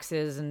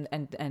boxes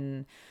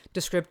and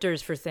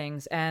descriptors for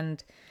things,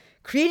 and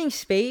creating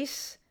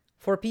space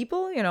for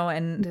people,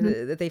 and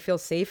that they feel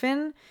safe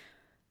in,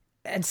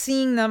 and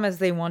seeing them as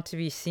they want to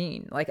be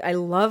seen. Like, I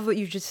love what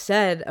you just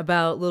said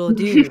about little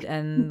dude,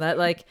 and that,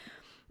 like,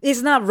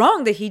 it's not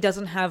wrong that he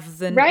doesn't have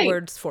the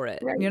words for it.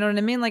 Right. You know what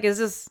I mean? Like,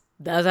 that's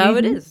how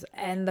it is.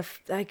 And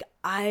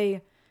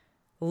I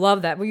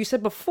love that. What you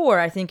said before,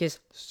 I think, is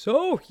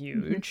so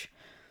huge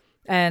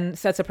and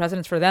sets a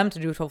precedence for them to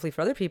do, hopefully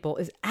for other people,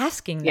 is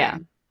asking them. Yeah.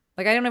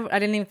 Like, I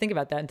didn't even think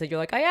about that until you're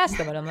like, I asked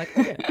them, and I'm like,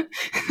 okay.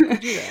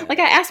 Like,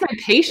 I asked my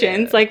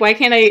patients, like, why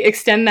can't I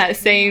extend that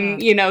same,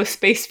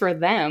 space for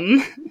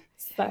them?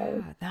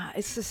 So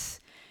it's just,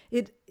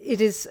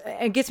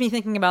 it gets me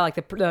thinking about like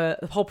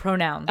the whole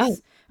pronouns.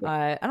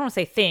 I don't want to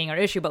say thing or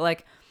issue, but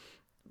like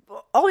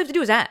all we have to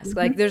do is ask.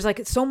 Like, there's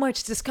like so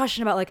much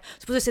discussion about like,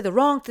 suppose I say the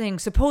wrong thing,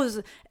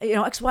 suppose,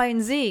 X, Y,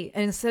 and Z.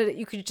 And instead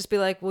you could just be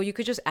like, well, you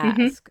could just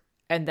ask.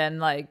 And then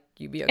like,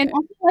 you'd be okay. And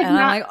also, like, and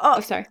I'm like, oh,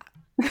 sorry.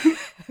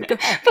 But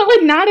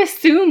like, not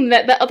assume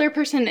that the other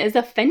person is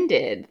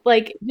offended.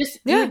 Like,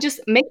 you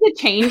just make the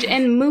change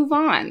and move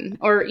on,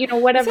 or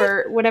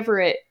whatever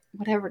it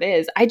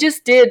is. I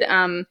just did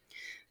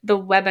the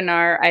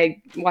webinar.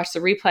 I watched the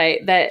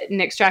replay that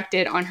Nick Strack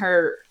did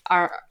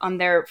on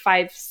their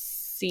 5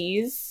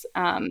 C's.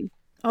 The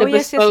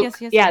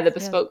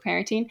bespoke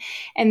parenting,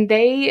 and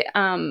they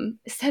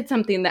said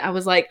something that I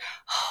was like,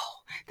 oh,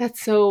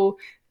 that's so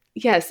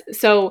yes.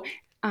 So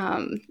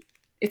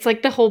it's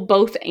like the whole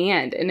both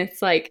and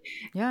it's like,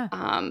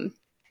 oh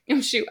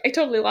shoot, I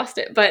totally lost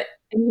it, but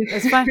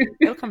it's fine.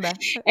 It'll come back.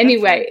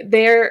 Anyway,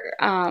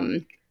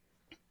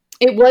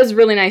 it was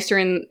really nice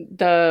during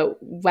the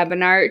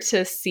webinar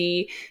to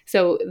see.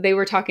 So they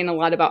were talking a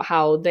lot about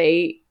how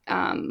they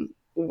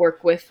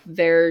work with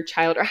their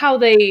child, or how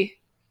they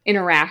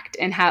interact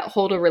and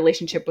hold a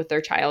relationship with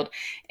their child.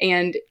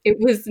 And it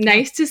was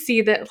nice to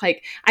see that,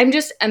 like, I'm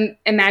just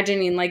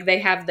imagining like they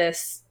have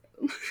this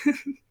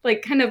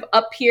like kind of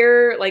up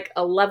here, like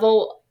a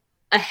level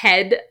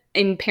ahead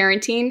in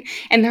parenting.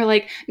 And they're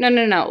like,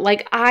 no.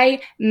 Like,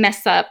 I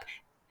mess up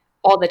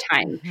all the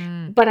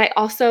time, but I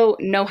also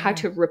know how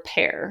to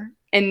repair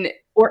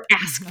or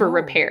ask for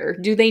repair.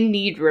 Do they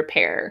need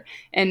repair?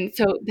 And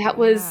so that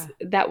was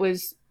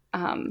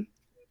I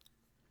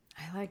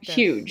like this.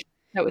 huge.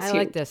 That was I huge.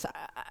 like this.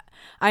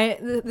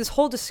 This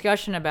whole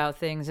discussion about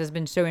things has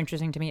been so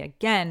interesting to me,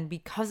 again,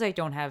 because I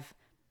don't have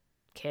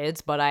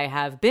kids, but I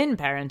have been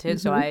parented,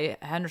 so I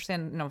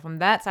understand, from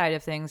that side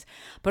of things.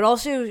 But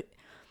also,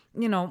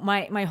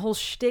 my whole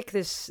shtick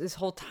this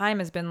whole time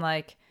has been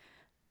like,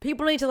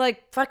 people need to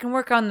like fucking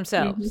work on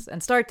themselves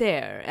and start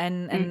there.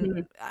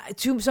 And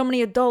to so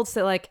many adults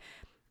that like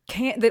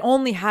they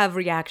only have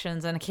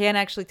reactions and can't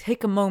actually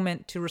take a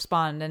moment to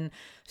respond, and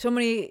so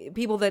many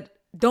people that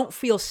don't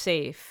feel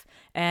safe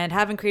and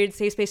haven't created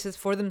safe spaces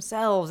for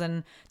themselves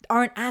and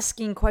aren't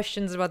asking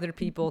questions of other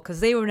people because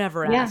they were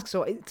never asked.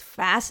 So it's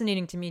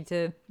fascinating to me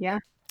to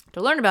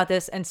learn about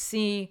this and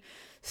see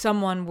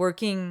someone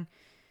working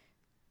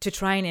to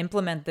try and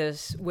implement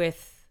this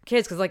with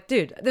kids. Because, like,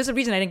 dude, there's a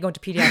reason I didn't go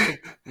into pediatric,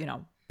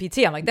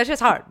 PT. I'm like, that's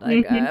just hard.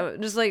 Like,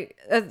 just like,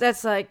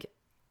 that's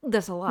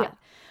a lot. Yeah.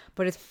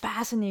 But it's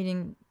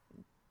fascinating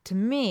to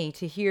me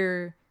to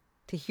hear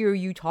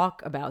you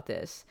talk about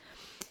this.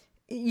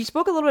 You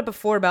spoke a little bit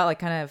before about like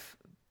kind of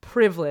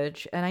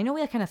privilege, and I know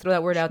we kind of throw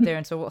that word out there,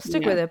 and so we'll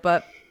stick with it.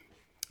 But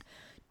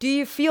do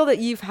you feel that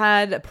you've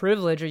had a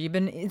privilege, or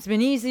it's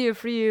been easier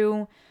for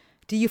you?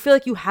 Do you feel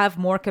like you have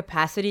more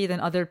capacity than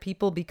other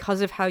people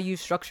because of how you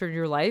structured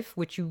your life,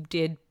 which you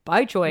did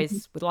by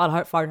choice with a lot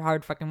of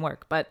hard fucking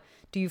work? But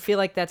do you feel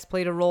like that's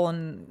played a role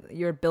in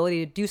your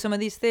ability to do some of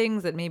these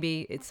things that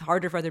maybe it's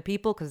harder for other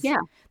people because they're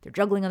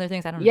juggling other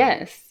things? I don't know.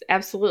 Yes,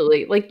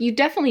 absolutely. Like, you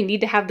definitely need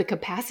to have the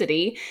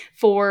capacity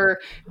for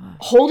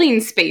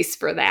holding space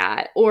for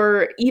that,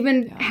 or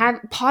even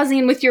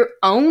pausing with your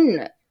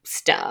own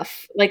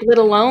stuff, like, let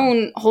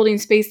alone holding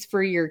space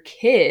for your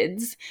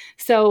kids.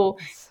 So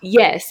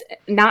yes,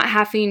 not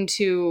having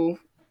to,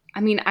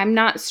 I'm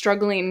not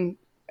struggling.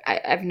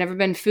 I've never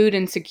been food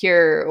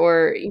insecure,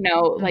 or,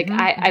 like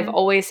I've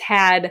always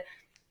had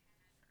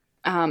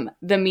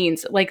the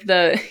means, like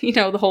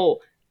the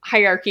whole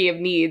hierarchy of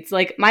needs.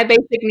 Like, my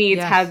basic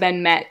needs have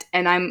been met,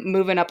 and I'm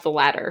moving up the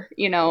ladder,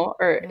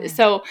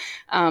 so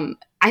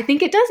I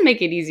think it does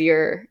make it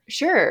easier.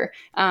 Sure.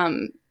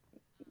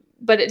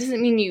 But it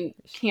doesn't mean you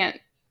can't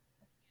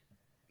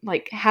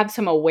like have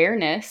some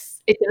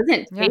awareness. It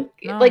doesn't take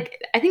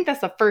like, I think that's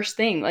the first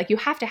thing. Like, you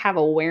have to have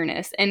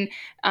awareness, and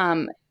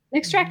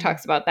Nick Strack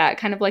talks about that,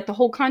 kind of like the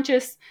whole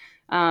conscious,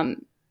 the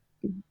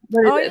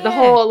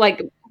whole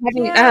like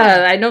having,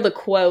 I know the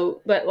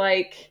quote, but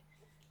like,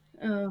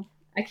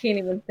 I can't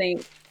even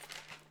think.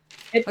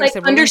 It's like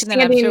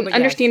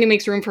understanding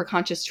makes room for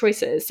conscious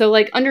choices. So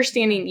like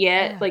understanding,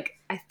 like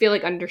I feel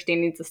like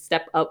understanding is a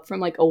step up from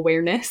like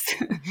awareness.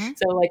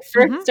 So like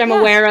first I'm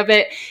aware of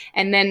it,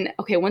 and then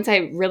okay, once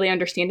I really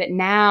understand it,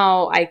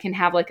 now I can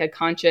have like a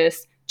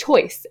conscious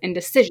choice and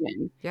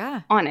decision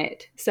on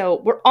it.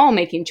 So we're all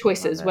making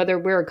choices, whether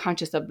we're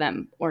conscious of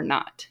them or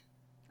not.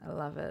 I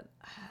love it.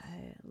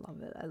 I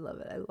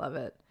love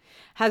it.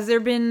 How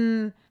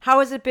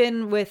has it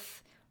been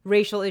with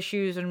racial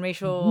issues and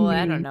racial,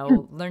 I don't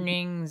know,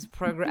 learnings,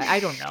 progress, I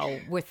don't know,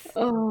 with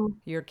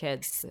your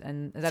kids?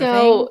 And is that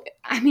a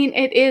thing?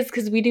 It is,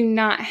 because we do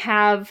not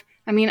have,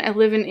 I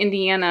live in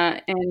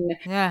Indiana, and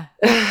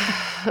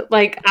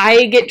like,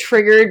 I get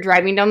triggered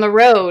driving down the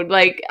road.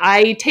 Like,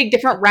 I take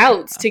different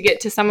routes to get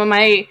to some of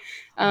my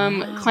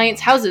clients'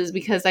 houses,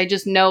 because I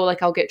just know,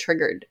 like, I'll get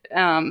triggered.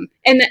 And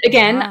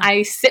again,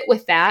 I sit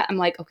with that. I'm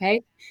like,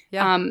 okay.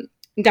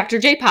 Dr.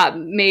 J-Pop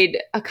made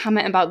a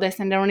comment about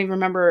this, and I don't even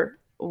remember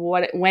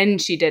when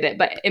she did it,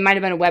 but it might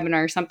have been a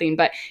webinar or something,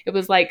 but it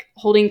was like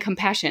holding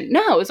compassion.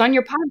 No, it was on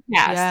your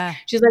podcast. Yeah.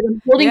 She's like,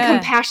 I'm holding Yeah.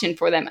 compassion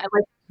for them.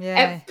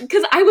 Yeah.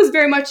 Because I was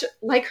very much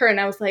like her, and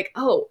I was like,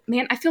 oh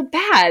man, I feel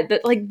bad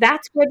that like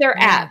that's where they're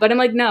Yeah. at. But I'm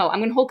like, no, I'm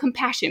going to hold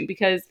compassion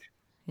because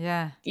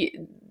Yeah.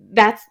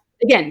 that's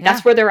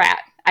where they're at.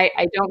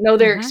 I don't know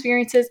their Mhm.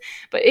 experiences,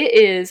 but it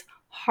is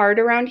hard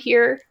around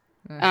here.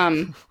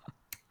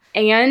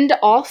 And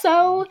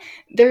also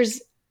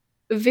there's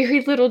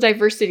very little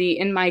diversity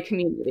in my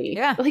community.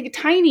 Yeah. Like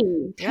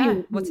tiny.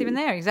 Yeah. What's even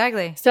there?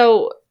 Exactly.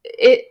 So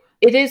it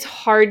is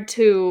hard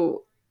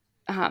to,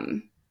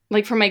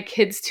 like for my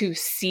kids to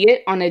see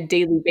it on a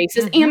daily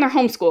basis, Mhm. and they're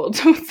homeschooled.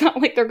 So it's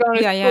not like they're going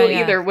to Yeah, school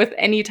yeah. either with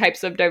any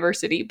types of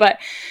diversity. But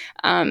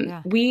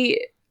Yeah. we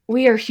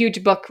are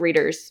huge book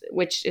readers,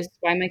 which is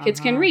why my kids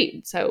can Uh-huh.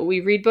 read. So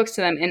we read books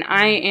to them, and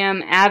I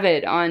am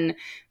avid on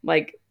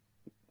like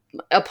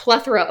a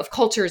plethora of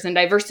cultures and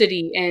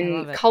diversity love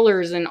and it.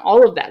 colors and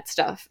all of that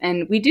stuff.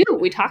 And we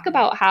talk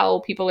about how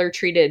people are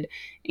treated,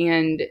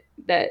 and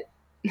that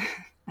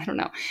I don't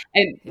know.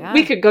 And Yeah.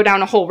 we could go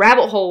down a whole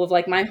rabbit hole of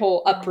like my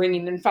whole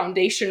upbringing and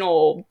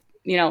foundational,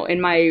 in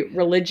my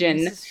religion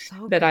This is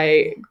so that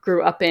I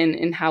grew up in,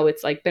 and how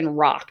it's like been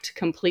rocked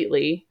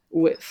completely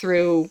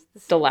through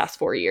the last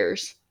 4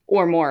 years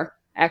or more,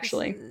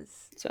 actually.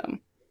 So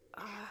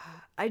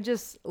I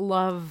just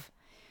love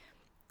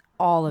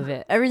all of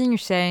it, everything you're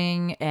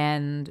saying,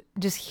 and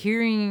just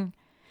hearing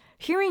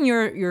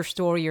your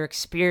story, your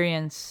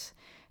experience.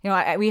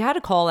 We had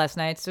a call last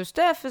night. So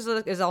Steph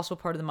is also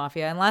part of the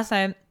mafia, and last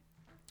night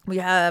we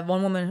have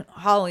one woman,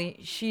 Holly.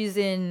 She's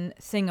in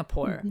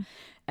Singapore,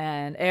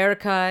 and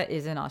Erica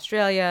is in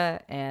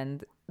Australia,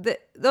 and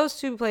those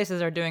two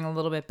places are doing a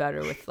little bit better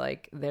with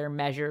like their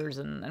measures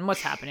and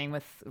what's happening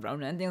with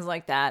Rona and things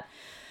like that.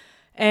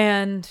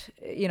 And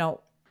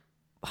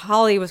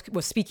Holly was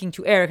speaking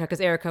to Erica because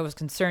Erica was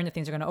concerned that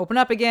things are going to open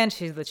up again.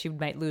 That she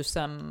might lose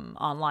some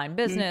online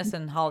business,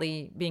 and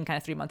Holly, being kind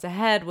of 3 months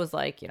ahead, was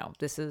like,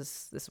 this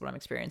is what I'm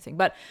experiencing.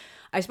 But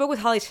I spoke with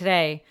Holly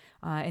today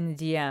in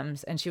the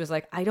DMs, and she was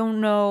like, I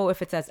don't know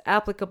if it's as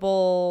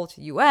applicable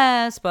to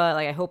US, but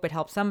like I hope it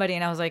helps somebody.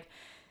 And I was like,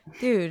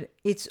 dude,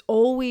 it's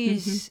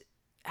always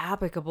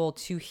applicable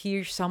to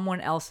hear someone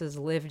else's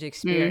lived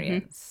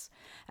experience.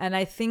 And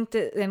I think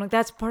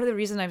that's part of the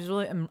reason I was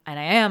really, and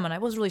I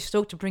was really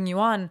stoked to bring you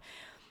on.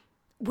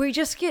 We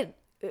just get,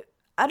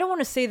 I don't want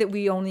to say that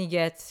we only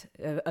get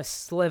a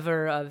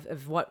sliver of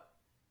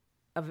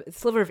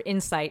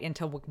insight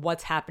into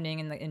what's happening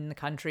in the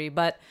country,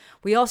 but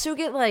we also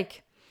get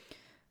like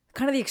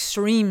kind of the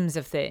extremes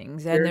of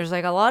things. And there's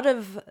like a lot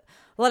of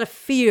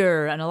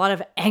fear and a lot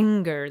of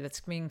anger that's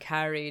being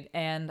carried.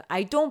 And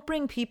I don't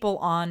bring people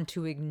on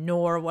to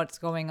ignore what's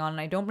going on.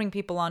 I don't bring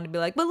people on to be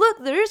like, but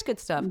look, there is good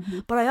stuff.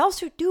 But I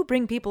also do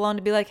bring people on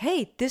to be like,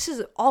 hey, this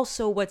is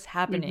also what's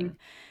happening.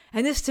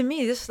 And this, to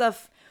me, this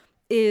stuff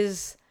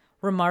is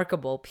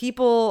remarkable.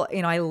 People,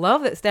 I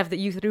love that stuff that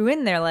you threw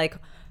in there. Like,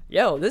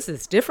 yo, this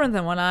is different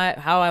than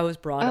how I was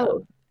brought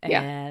up.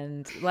 yeah.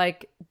 And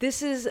like,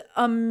 this is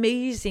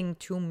amazing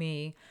to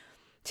me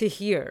to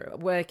hear,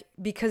 like,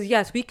 because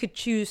yes, we could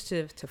choose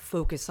to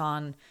focus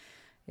on,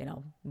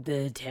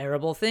 the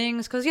terrible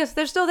things, because yes,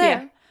 they're still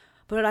there. Yeah.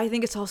 But I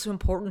think it's also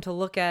important to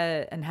look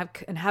at and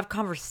have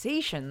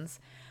conversations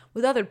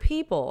with other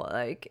people.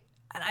 Like,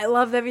 and I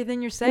love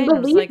everything you're saying. I'm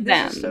just believe like,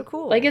 them. this is so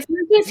cool. Like, it's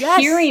not just Yes.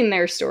 hearing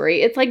their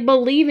story. It's like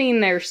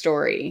believing their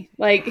story.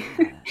 Like,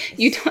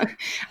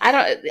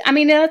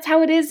 that's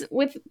how it is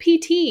with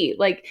PT.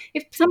 Like,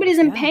 if somebody's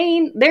in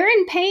pain, they're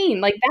in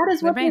pain. Like, that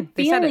is what they're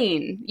They said it.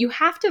 feeling. You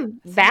have to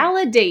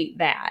validate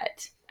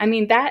that. I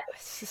mean, that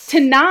to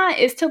not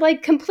is to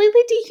like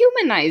completely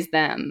dehumanize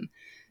them.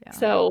 Yeah.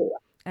 So,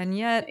 And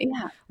yet,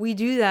 yeah, we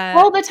do that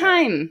all the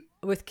time.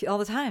 all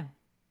the time,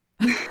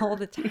 all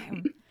the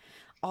time,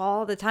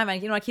 all the time.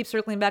 I keep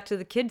circling back to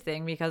the kid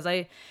thing because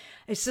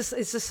it's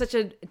just such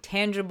a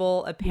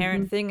tangible,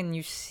 apparent thing, and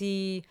you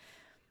see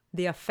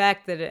the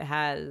effect that it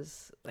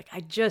has. Like,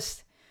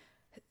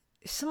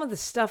 some of the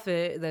stuff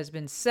that's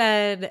been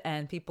said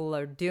and people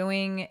are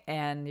doing,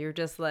 and you're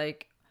just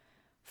like,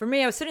 for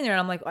me, I was sitting there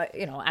and I'm like,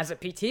 as a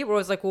PT, we're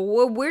always like,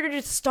 well, where did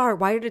it start?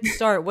 Why did it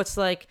start? What's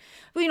like,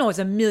 well, it's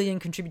a million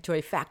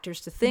contributory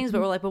factors to things, but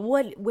we're like, but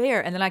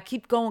where? And then I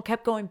kept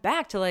going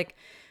back to like,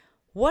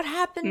 what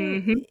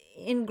happened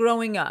in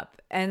growing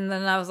up? And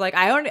then I was like,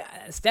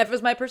 Steph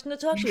is my person to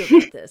talk to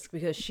about this,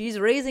 because she's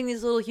raising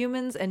these little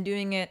humans and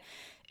doing it,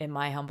 in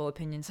my humble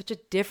opinion, such a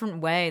different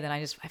way than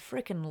I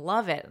freaking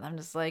love it. And I'm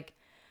just like,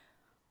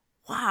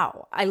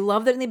 wow. I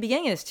love that in the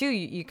beginning of this too.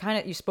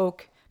 You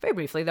spoke very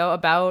briefly though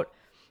about,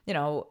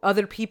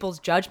 other people's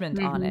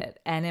judgment on it.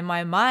 And in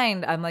my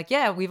mind, I'm like,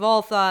 yeah, we've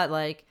all thought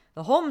like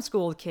the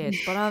homeschooled kids,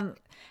 but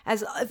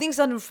as things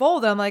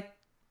unfold, I'm like,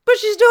 but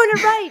she's doing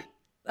it right.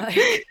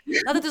 Like,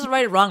 not that this is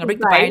right or wrong. I break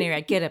the binary.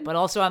 I get it. But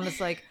also I'm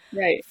just like,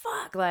 right.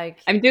 Fuck, like,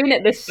 I'm doing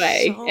it this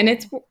way, and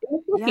it's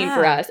working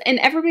for us. And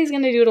everybody's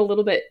going to do it a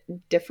little bit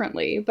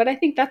differently. But I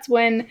think that's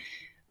when,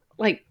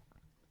 like,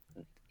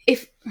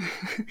 if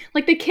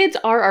like the kids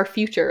are our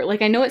future.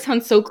 Like I know it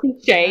sounds so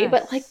cliche, Yes.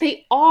 but like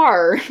they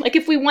are. Like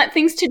if we want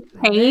things to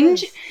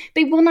change, Yes.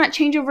 they will not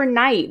change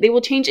overnight. They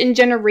will change in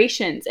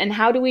generations. And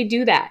how do we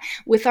do that?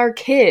 With our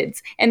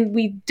kids. And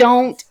we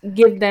don't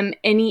give them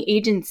any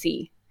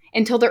agency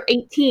until they're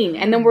 18.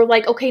 And then we're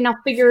like, okay, now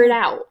figure it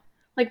out.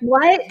 Like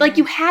what? Like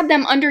you had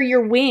them under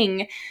your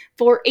wing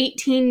for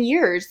 18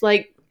 years.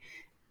 Like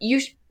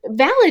you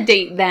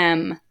validate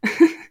them.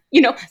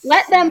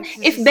 Let them,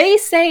 if they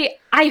say,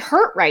 I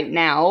hurt right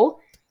now,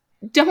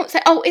 don't say,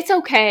 oh, it's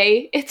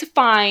okay. It's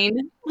fine.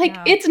 Like,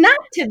 it's not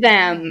to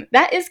them.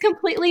 That is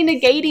completely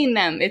negating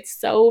them. It's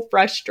so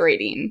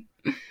frustrating.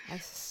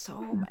 There's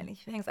so many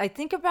things. I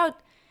think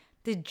about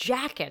the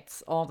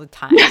jackets all the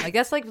time. Like,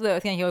 that's like the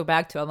thing I go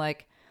back to. I'm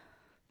like,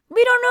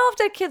 we don't know if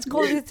that kid's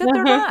cold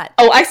or not.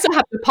 Oh, I still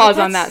have to pause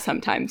on that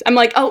sometimes. I'm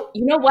like, oh,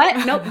 you know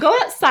what? No, go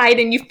outside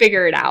and you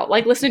figure it out.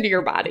 Like, listen to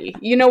your body.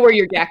 You know where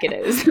your jacket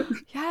is.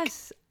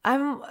 Yes.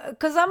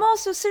 Because I'm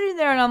also sitting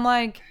there and I'm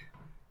like,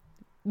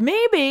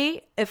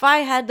 maybe if I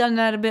had done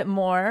that a bit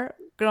more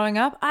growing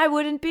up, I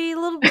wouldn't be a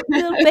little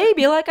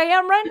baby like I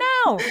am right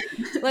now.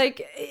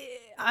 Like,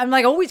 I'm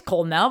like always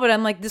cold now, but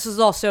I'm like, this is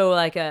also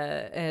like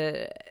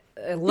a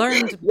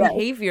learned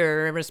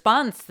behavior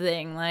response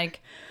thing.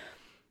 Like,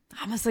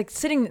 I'm just like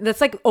sitting,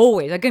 that's like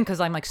always, again, because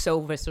I'm like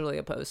so viscerally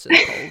opposed to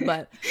the cold,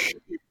 but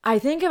I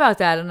think about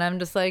that and I'm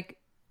just like,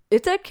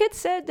 if that kid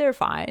said they're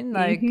fine,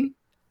 like,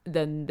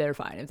 then they're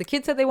fine. If the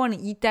kid said they want to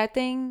eat that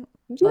thing,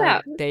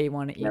 like, they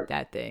want to eat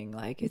that thing.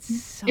 Like,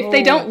 it's so... If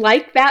they don't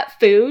like that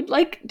food,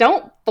 like,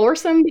 don't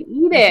force them to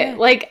eat it.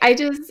 Like,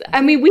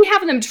 I mean, we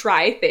have them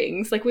try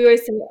things. Like, we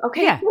always say,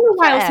 okay, it's been a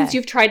while since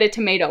you've tried a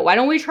tomato. Why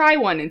don't we try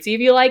one and see if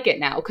you like it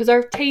now? Because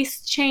our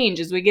tastes change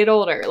as we get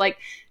older. Like,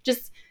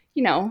 just,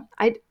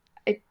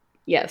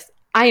 yes,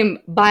 I am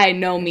by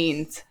no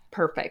means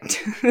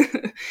perfect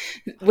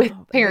with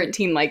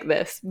parenting like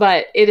this,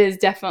 but it is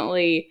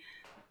definitely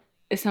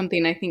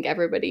something I think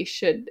everybody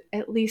should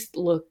at least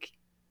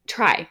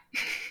try.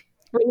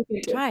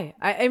 Try.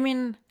 I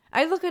mean,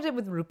 I look at it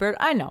with Rupert.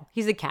 I know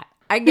he's a cat.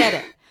 I get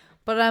it.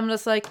 But I'm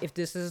just like, if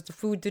this is the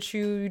food that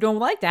you don't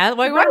like that,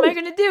 like, what am I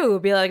going to do?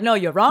 Be like, no,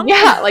 you're wrong?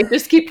 Yeah, like,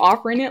 just keep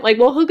offering it. Like,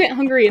 well, he'll get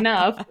hungry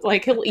enough.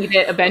 Like, he'll eat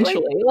it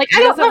eventually. Like I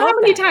don't know how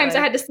many times I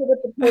had to sit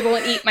at the table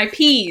and eat my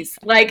peas.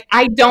 Like,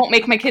 I don't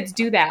make my kids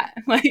do that.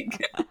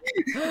 Like,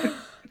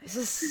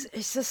 it's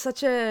just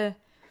such a...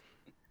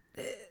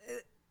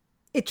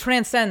 It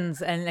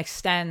transcends and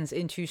extends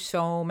into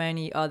so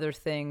many other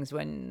things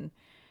when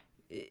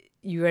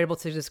you're able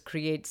to just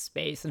create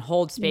space and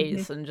hold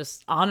space and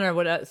just honor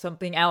what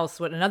something else,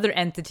 what another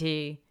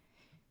entity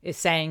is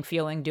saying,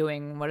 feeling,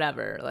 doing,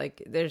 whatever.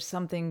 Like, there's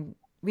something,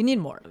 we need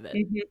more of it.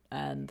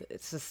 And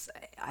it's just,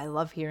 I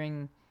love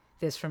hearing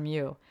this from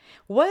you.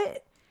 I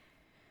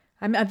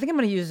think I'm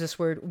going to use this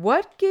word.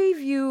 What gave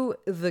you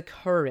the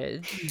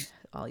courage,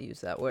 I'll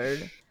use that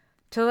word,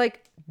 to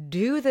like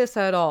do this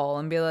at all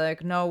and be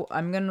like, no,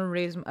 I'm going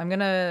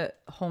to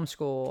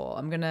homeschool.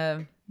 I'm going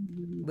to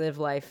live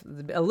life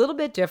a little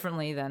bit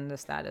differently than the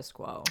status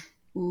quo?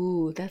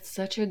 Ooh, that's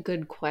such a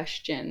good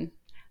question.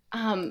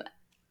 And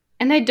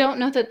I don't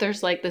know that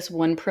there's like this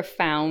one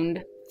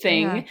profound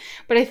thing,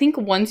 but I think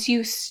once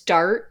you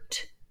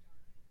start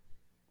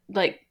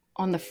like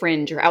on the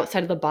fringe or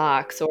outside of the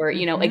box or,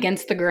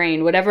 against the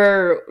grain,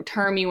 whatever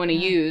term you want to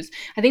use,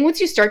 I think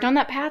once you start down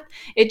that path,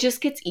 it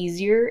just gets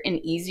easier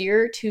and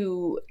easier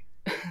to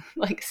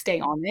like stay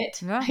on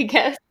it, I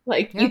guess.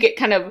 Like you get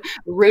kind of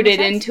rooted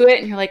into it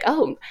and you're like,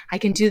 oh, I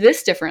can do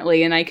this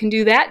differently and I can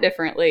do that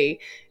differently.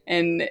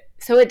 And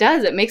so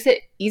it makes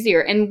it easier.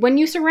 And when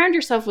you surround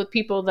yourself with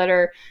people that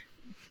are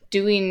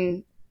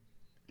doing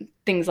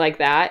things like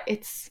that,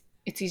 it's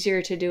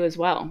easier to do as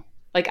well.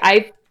 Like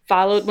I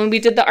followed when we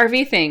did the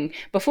RV thing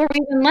before we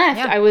even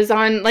left. I was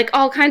on like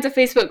all kinds of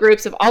Facebook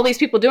groups of all these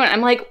people doing it.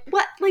 I'm like,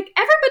 what? Like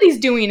everybody's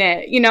doing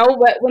it,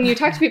 But when you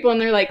talk to people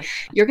and they're like,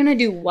 "You're gonna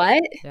do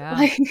what?"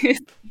 Like,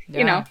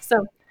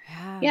 So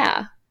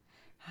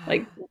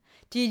like,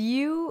 did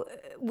you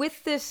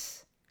with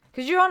this?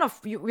 Because you're on a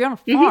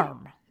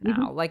farm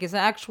now, like it's an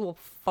actual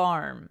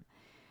farm.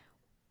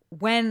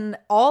 When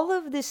all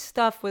of this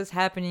stuff was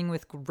happening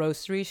with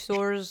grocery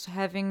stores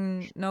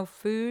having no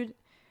food.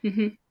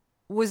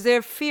 Was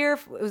there fear?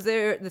 Was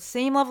there the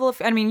same level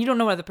of? I mean, you don't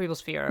know what other people's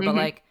fear are, but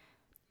like,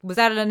 was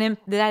that did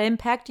that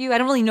impact you? I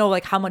don't really know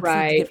like how much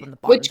food you get from the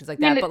farm and things like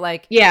that. But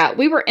like,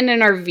 we were in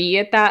an RV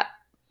at that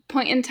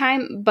point in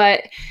time,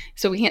 but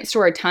so we can't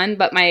store a ton.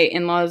 But my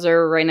in-laws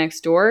are right next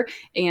door,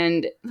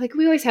 and like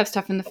we always have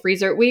stuff in the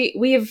freezer.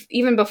 We have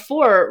even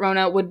before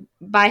Rona would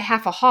buy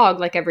half a hog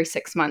like every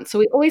 6 months, so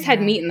we always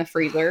had meat in the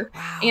freezer.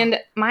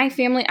 And my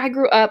family, I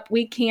grew up,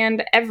 we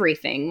canned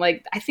everything.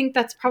 Like I think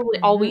that's probably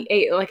all we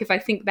ate. Like if I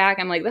think back,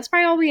 I'm like that's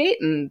probably all we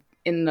ate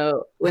in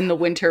the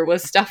winter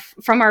was stuff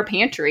from our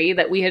pantry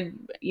that we had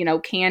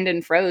canned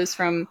and froze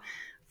from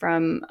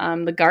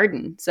the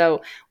garden.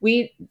 So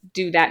we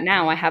do that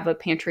now. I have a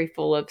pantry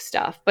full of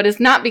stuff, but it's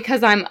not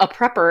because I'm a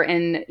prepper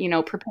and,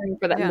 preparing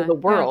for the end of the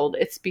world.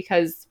 It's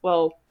because,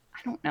 well, I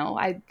don't know.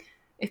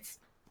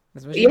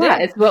 That's what you Yeah,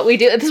 did. it's what we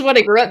do. This is what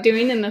I grew up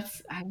doing, and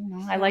that's, I don't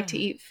know. I like to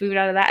eat food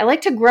out of that. I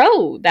like to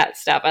grow that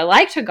stuff. I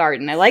like to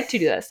garden. I like to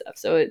do that stuff.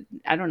 So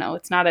I don't know.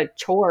 It's not a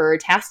chore or a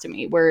task to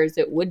me, whereas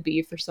it would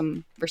be for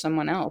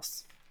someone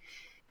else.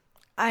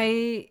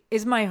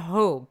 Is my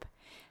hope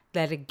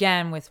that,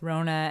 again, with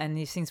Rona and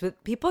these things,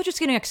 with people are just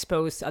getting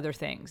exposed to other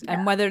things,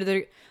 and whether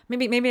they're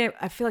maybe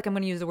I feel like I'm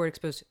going to use the word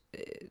exposed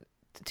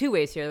two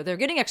ways here. They're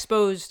getting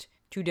exposed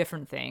to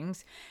different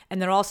things, and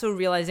they're also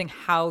realizing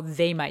how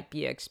they might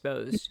be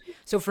exposed.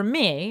 So for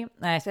me,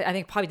 I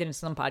think probably did in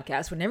some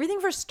podcasts, when everything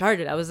first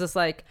started, I was just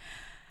like,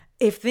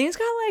 if things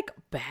got like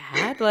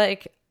bad,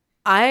 like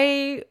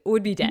I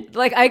would be dead.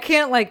 Like I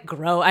can't like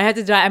grow. I had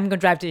to drive. I'm gonna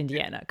drive to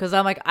Indiana because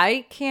I'm like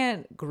I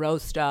can't grow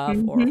stuff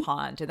or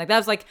hunt. And like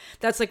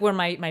that's like where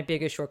my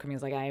biggest shortcoming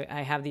is. Like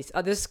I have these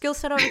other skill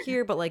set over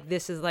here, but like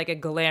this is like a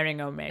glaring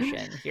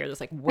omission here.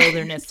 There's like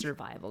wilderness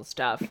survival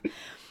stuff.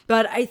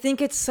 But I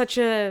think it's such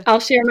a. I'll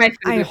share my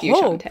food with you,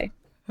 Shantae.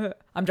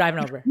 I'm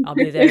driving over. I'll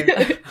be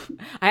there.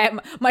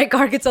 My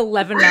car gets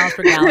 11 miles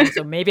per gallon,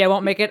 so maybe I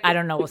won't make it. I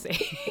don't know. We'll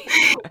see.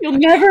 You'll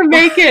never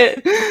make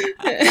it.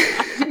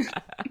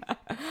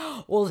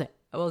 We'll see.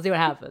 We'll see what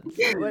happens.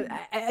 But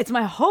it's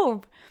my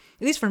hope,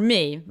 at least for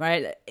me,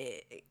 right,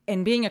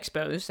 in being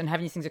exposed and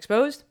having these things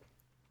exposed,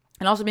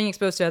 and also being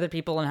exposed to other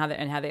people and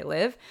how they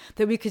live,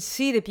 that we could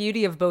see the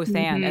beauty of both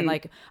and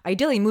like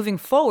ideally moving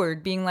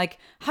forward, being like,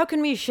 how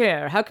can we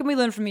share? How can we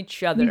learn from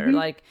each other?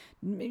 Like,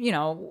 you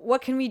know,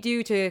 what can we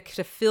do to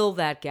fill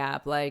that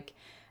gap? Like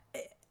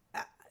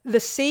the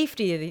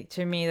safety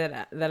to me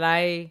that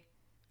I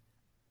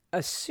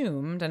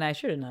assumed, and I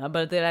shouldn't have,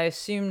 but that I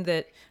assumed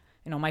that,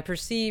 you know, my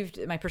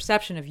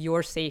perception of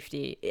your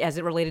safety as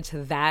it related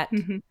to that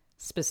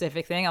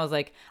specific thing, I was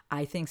like,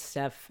 I think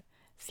Steph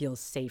feels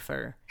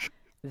safer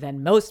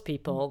than most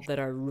people that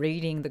are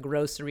raiding the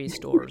grocery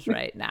stores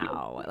right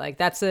now.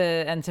 Like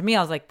and to me,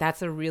 I was like,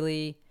 that's a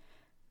really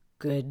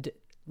good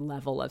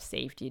level of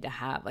safety to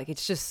have. Like,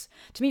 it's just,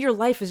 to me, your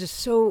life is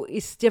just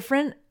it's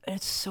different. And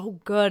it's so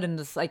good. And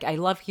it's like, I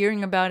love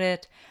hearing about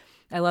it.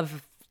 I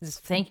love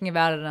just thinking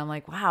about it. And I'm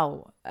like,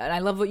 wow. And I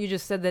love what you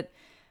just said, that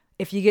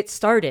if you get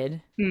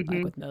started,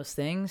 like with most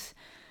things,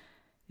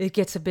 it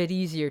gets a bit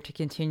easier to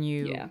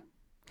continue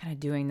kind of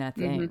doing that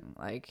thing.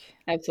 Like,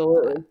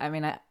 absolutely. I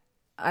mean,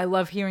 I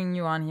love hearing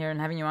you on here and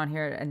having you on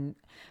here, and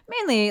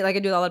mainly like I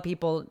do with a lot of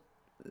people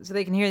so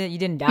they can hear that you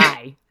didn't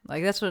die.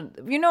 Like that's what,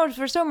 you know,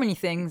 for so many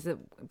things that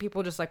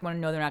people just like want to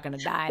know they're not going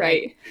to die.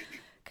 Right. Like,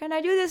 can I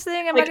do this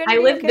thing? Am like, I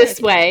lived okay?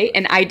 This way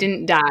and I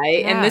didn't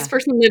die. And this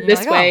person lived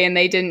this way and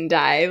they didn't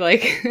die.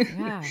 Like,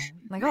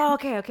 like, oh,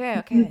 okay.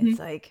 It's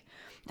like,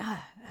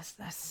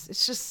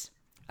 it's just,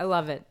 I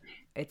love it.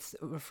 It's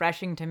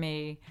refreshing to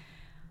me.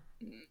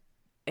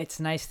 It's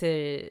nice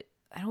to,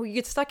 I don't know, you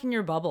get stuck in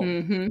your bubble.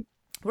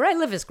 Where I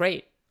live is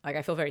great. Like,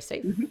 I feel very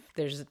safe.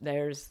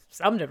 There's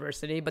some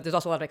diversity, but there's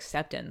also a lot of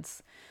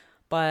acceptance.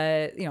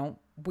 But, you know,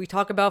 we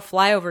talk about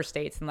flyover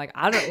states and like,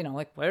 I don't, you know,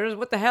 like where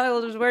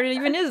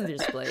even is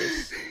this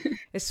place?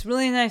 It's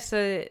really nice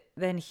to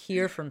then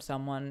hear from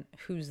someone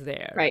who's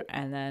there. Right.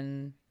 And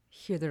then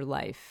hear their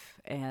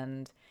life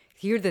and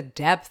hear the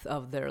depth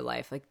of their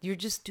life. Like, you're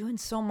just doing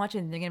so much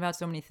and thinking about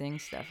so many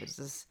things, Steph. It's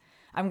just,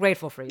 I'm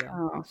grateful for you.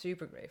 I'm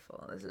super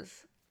grateful. This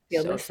is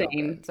feel the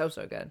same. So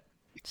good.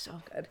 So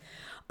good.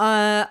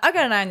 I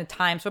got an eye on the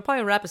time, so I'll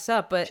probably wrap us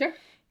up. But sure.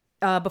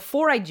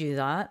 Before I do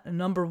that,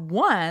 number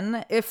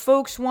one, if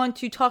folks want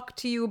to talk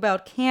to you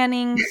about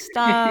canning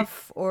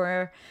stuff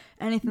or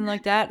anything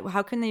like that,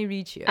 how can they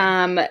reach you?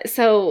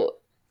 So,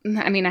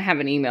 I mean, I have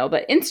an email,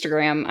 but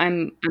Instagram,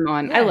 I'm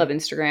on. Yeah. I love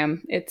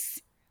Instagram. It's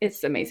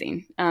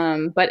amazing.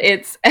 But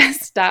it's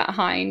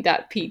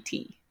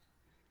s.hein.pt.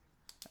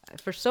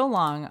 For so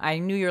long, I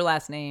knew your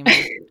last name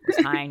was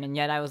Hein, and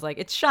yet I was like,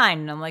 it's Shine.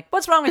 And I'm like,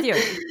 what's wrong with you?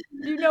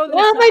 You know this.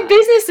 Well, my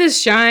business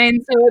is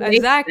Shine. So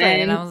exactly.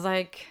 And I was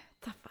like,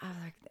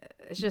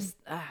 it's just,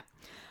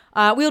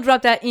 we'll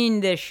drop that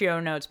in the show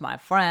notes, my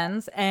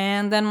friends.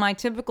 And then my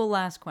typical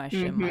last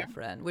question, my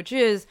friend, which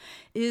is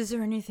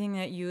there anything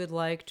that you would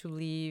like to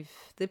leave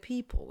the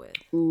people with?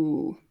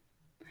 Ooh.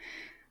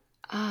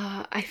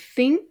 I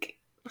think,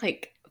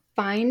 like,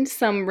 find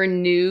some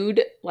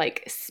renewed,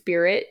 like,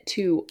 spirit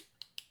to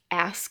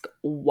ask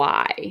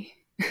why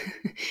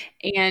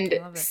and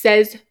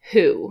says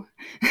who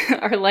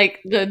are like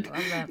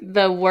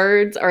the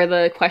words or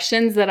the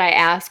questions that I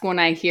ask when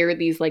I hear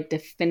these like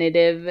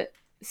definitive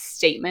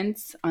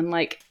statements on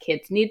like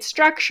kids need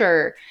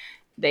structure,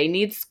 they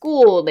need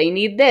school, they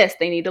need this,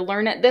 they need to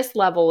learn at this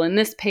level in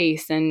this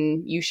pace,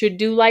 and you should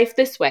do life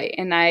this way.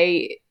 And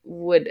I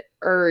would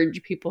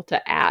urge people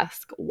to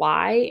ask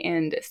why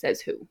and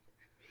says who.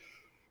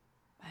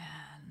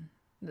 Man,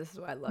 this is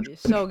why I love you.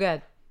 So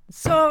good.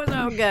 So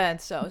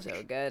good. So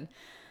good.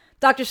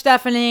 Dr.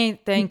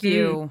 Stephanie, thank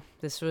you.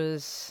 This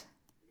was...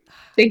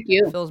 Thank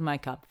you. Fills my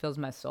cup. Fills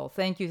my soul.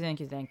 Thank you.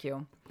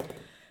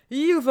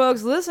 You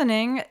folks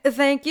listening,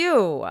 thank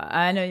you.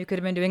 I know you could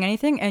have been doing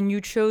anything, and you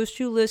chose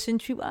to listen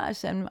to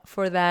us. And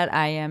for that,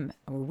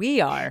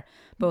 we are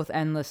both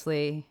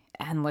endlessly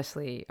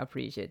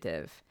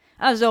appreciative.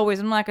 As always,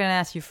 I'm not going to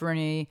ask you for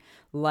any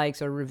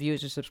likes or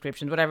reviews or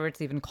subscriptions, whatever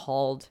it's even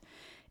called.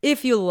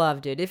 If you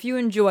loved it, if you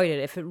enjoyed it,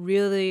 if it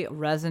really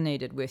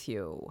resonated with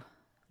you,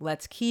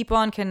 let's keep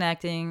on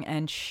connecting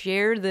and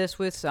share this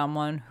with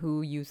someone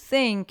who you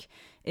think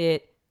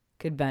it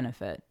could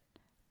benefit.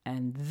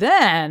 And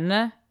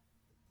then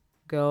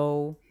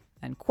go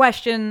and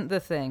question the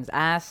things.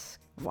 Ask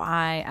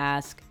why,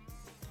 ask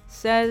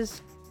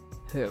says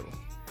who.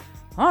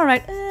 All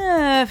right,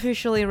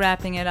 officially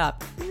wrapping it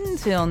up.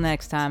 Until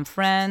next time,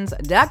 friends,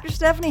 Dr.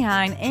 Stephanie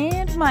Hein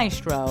and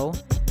Maestro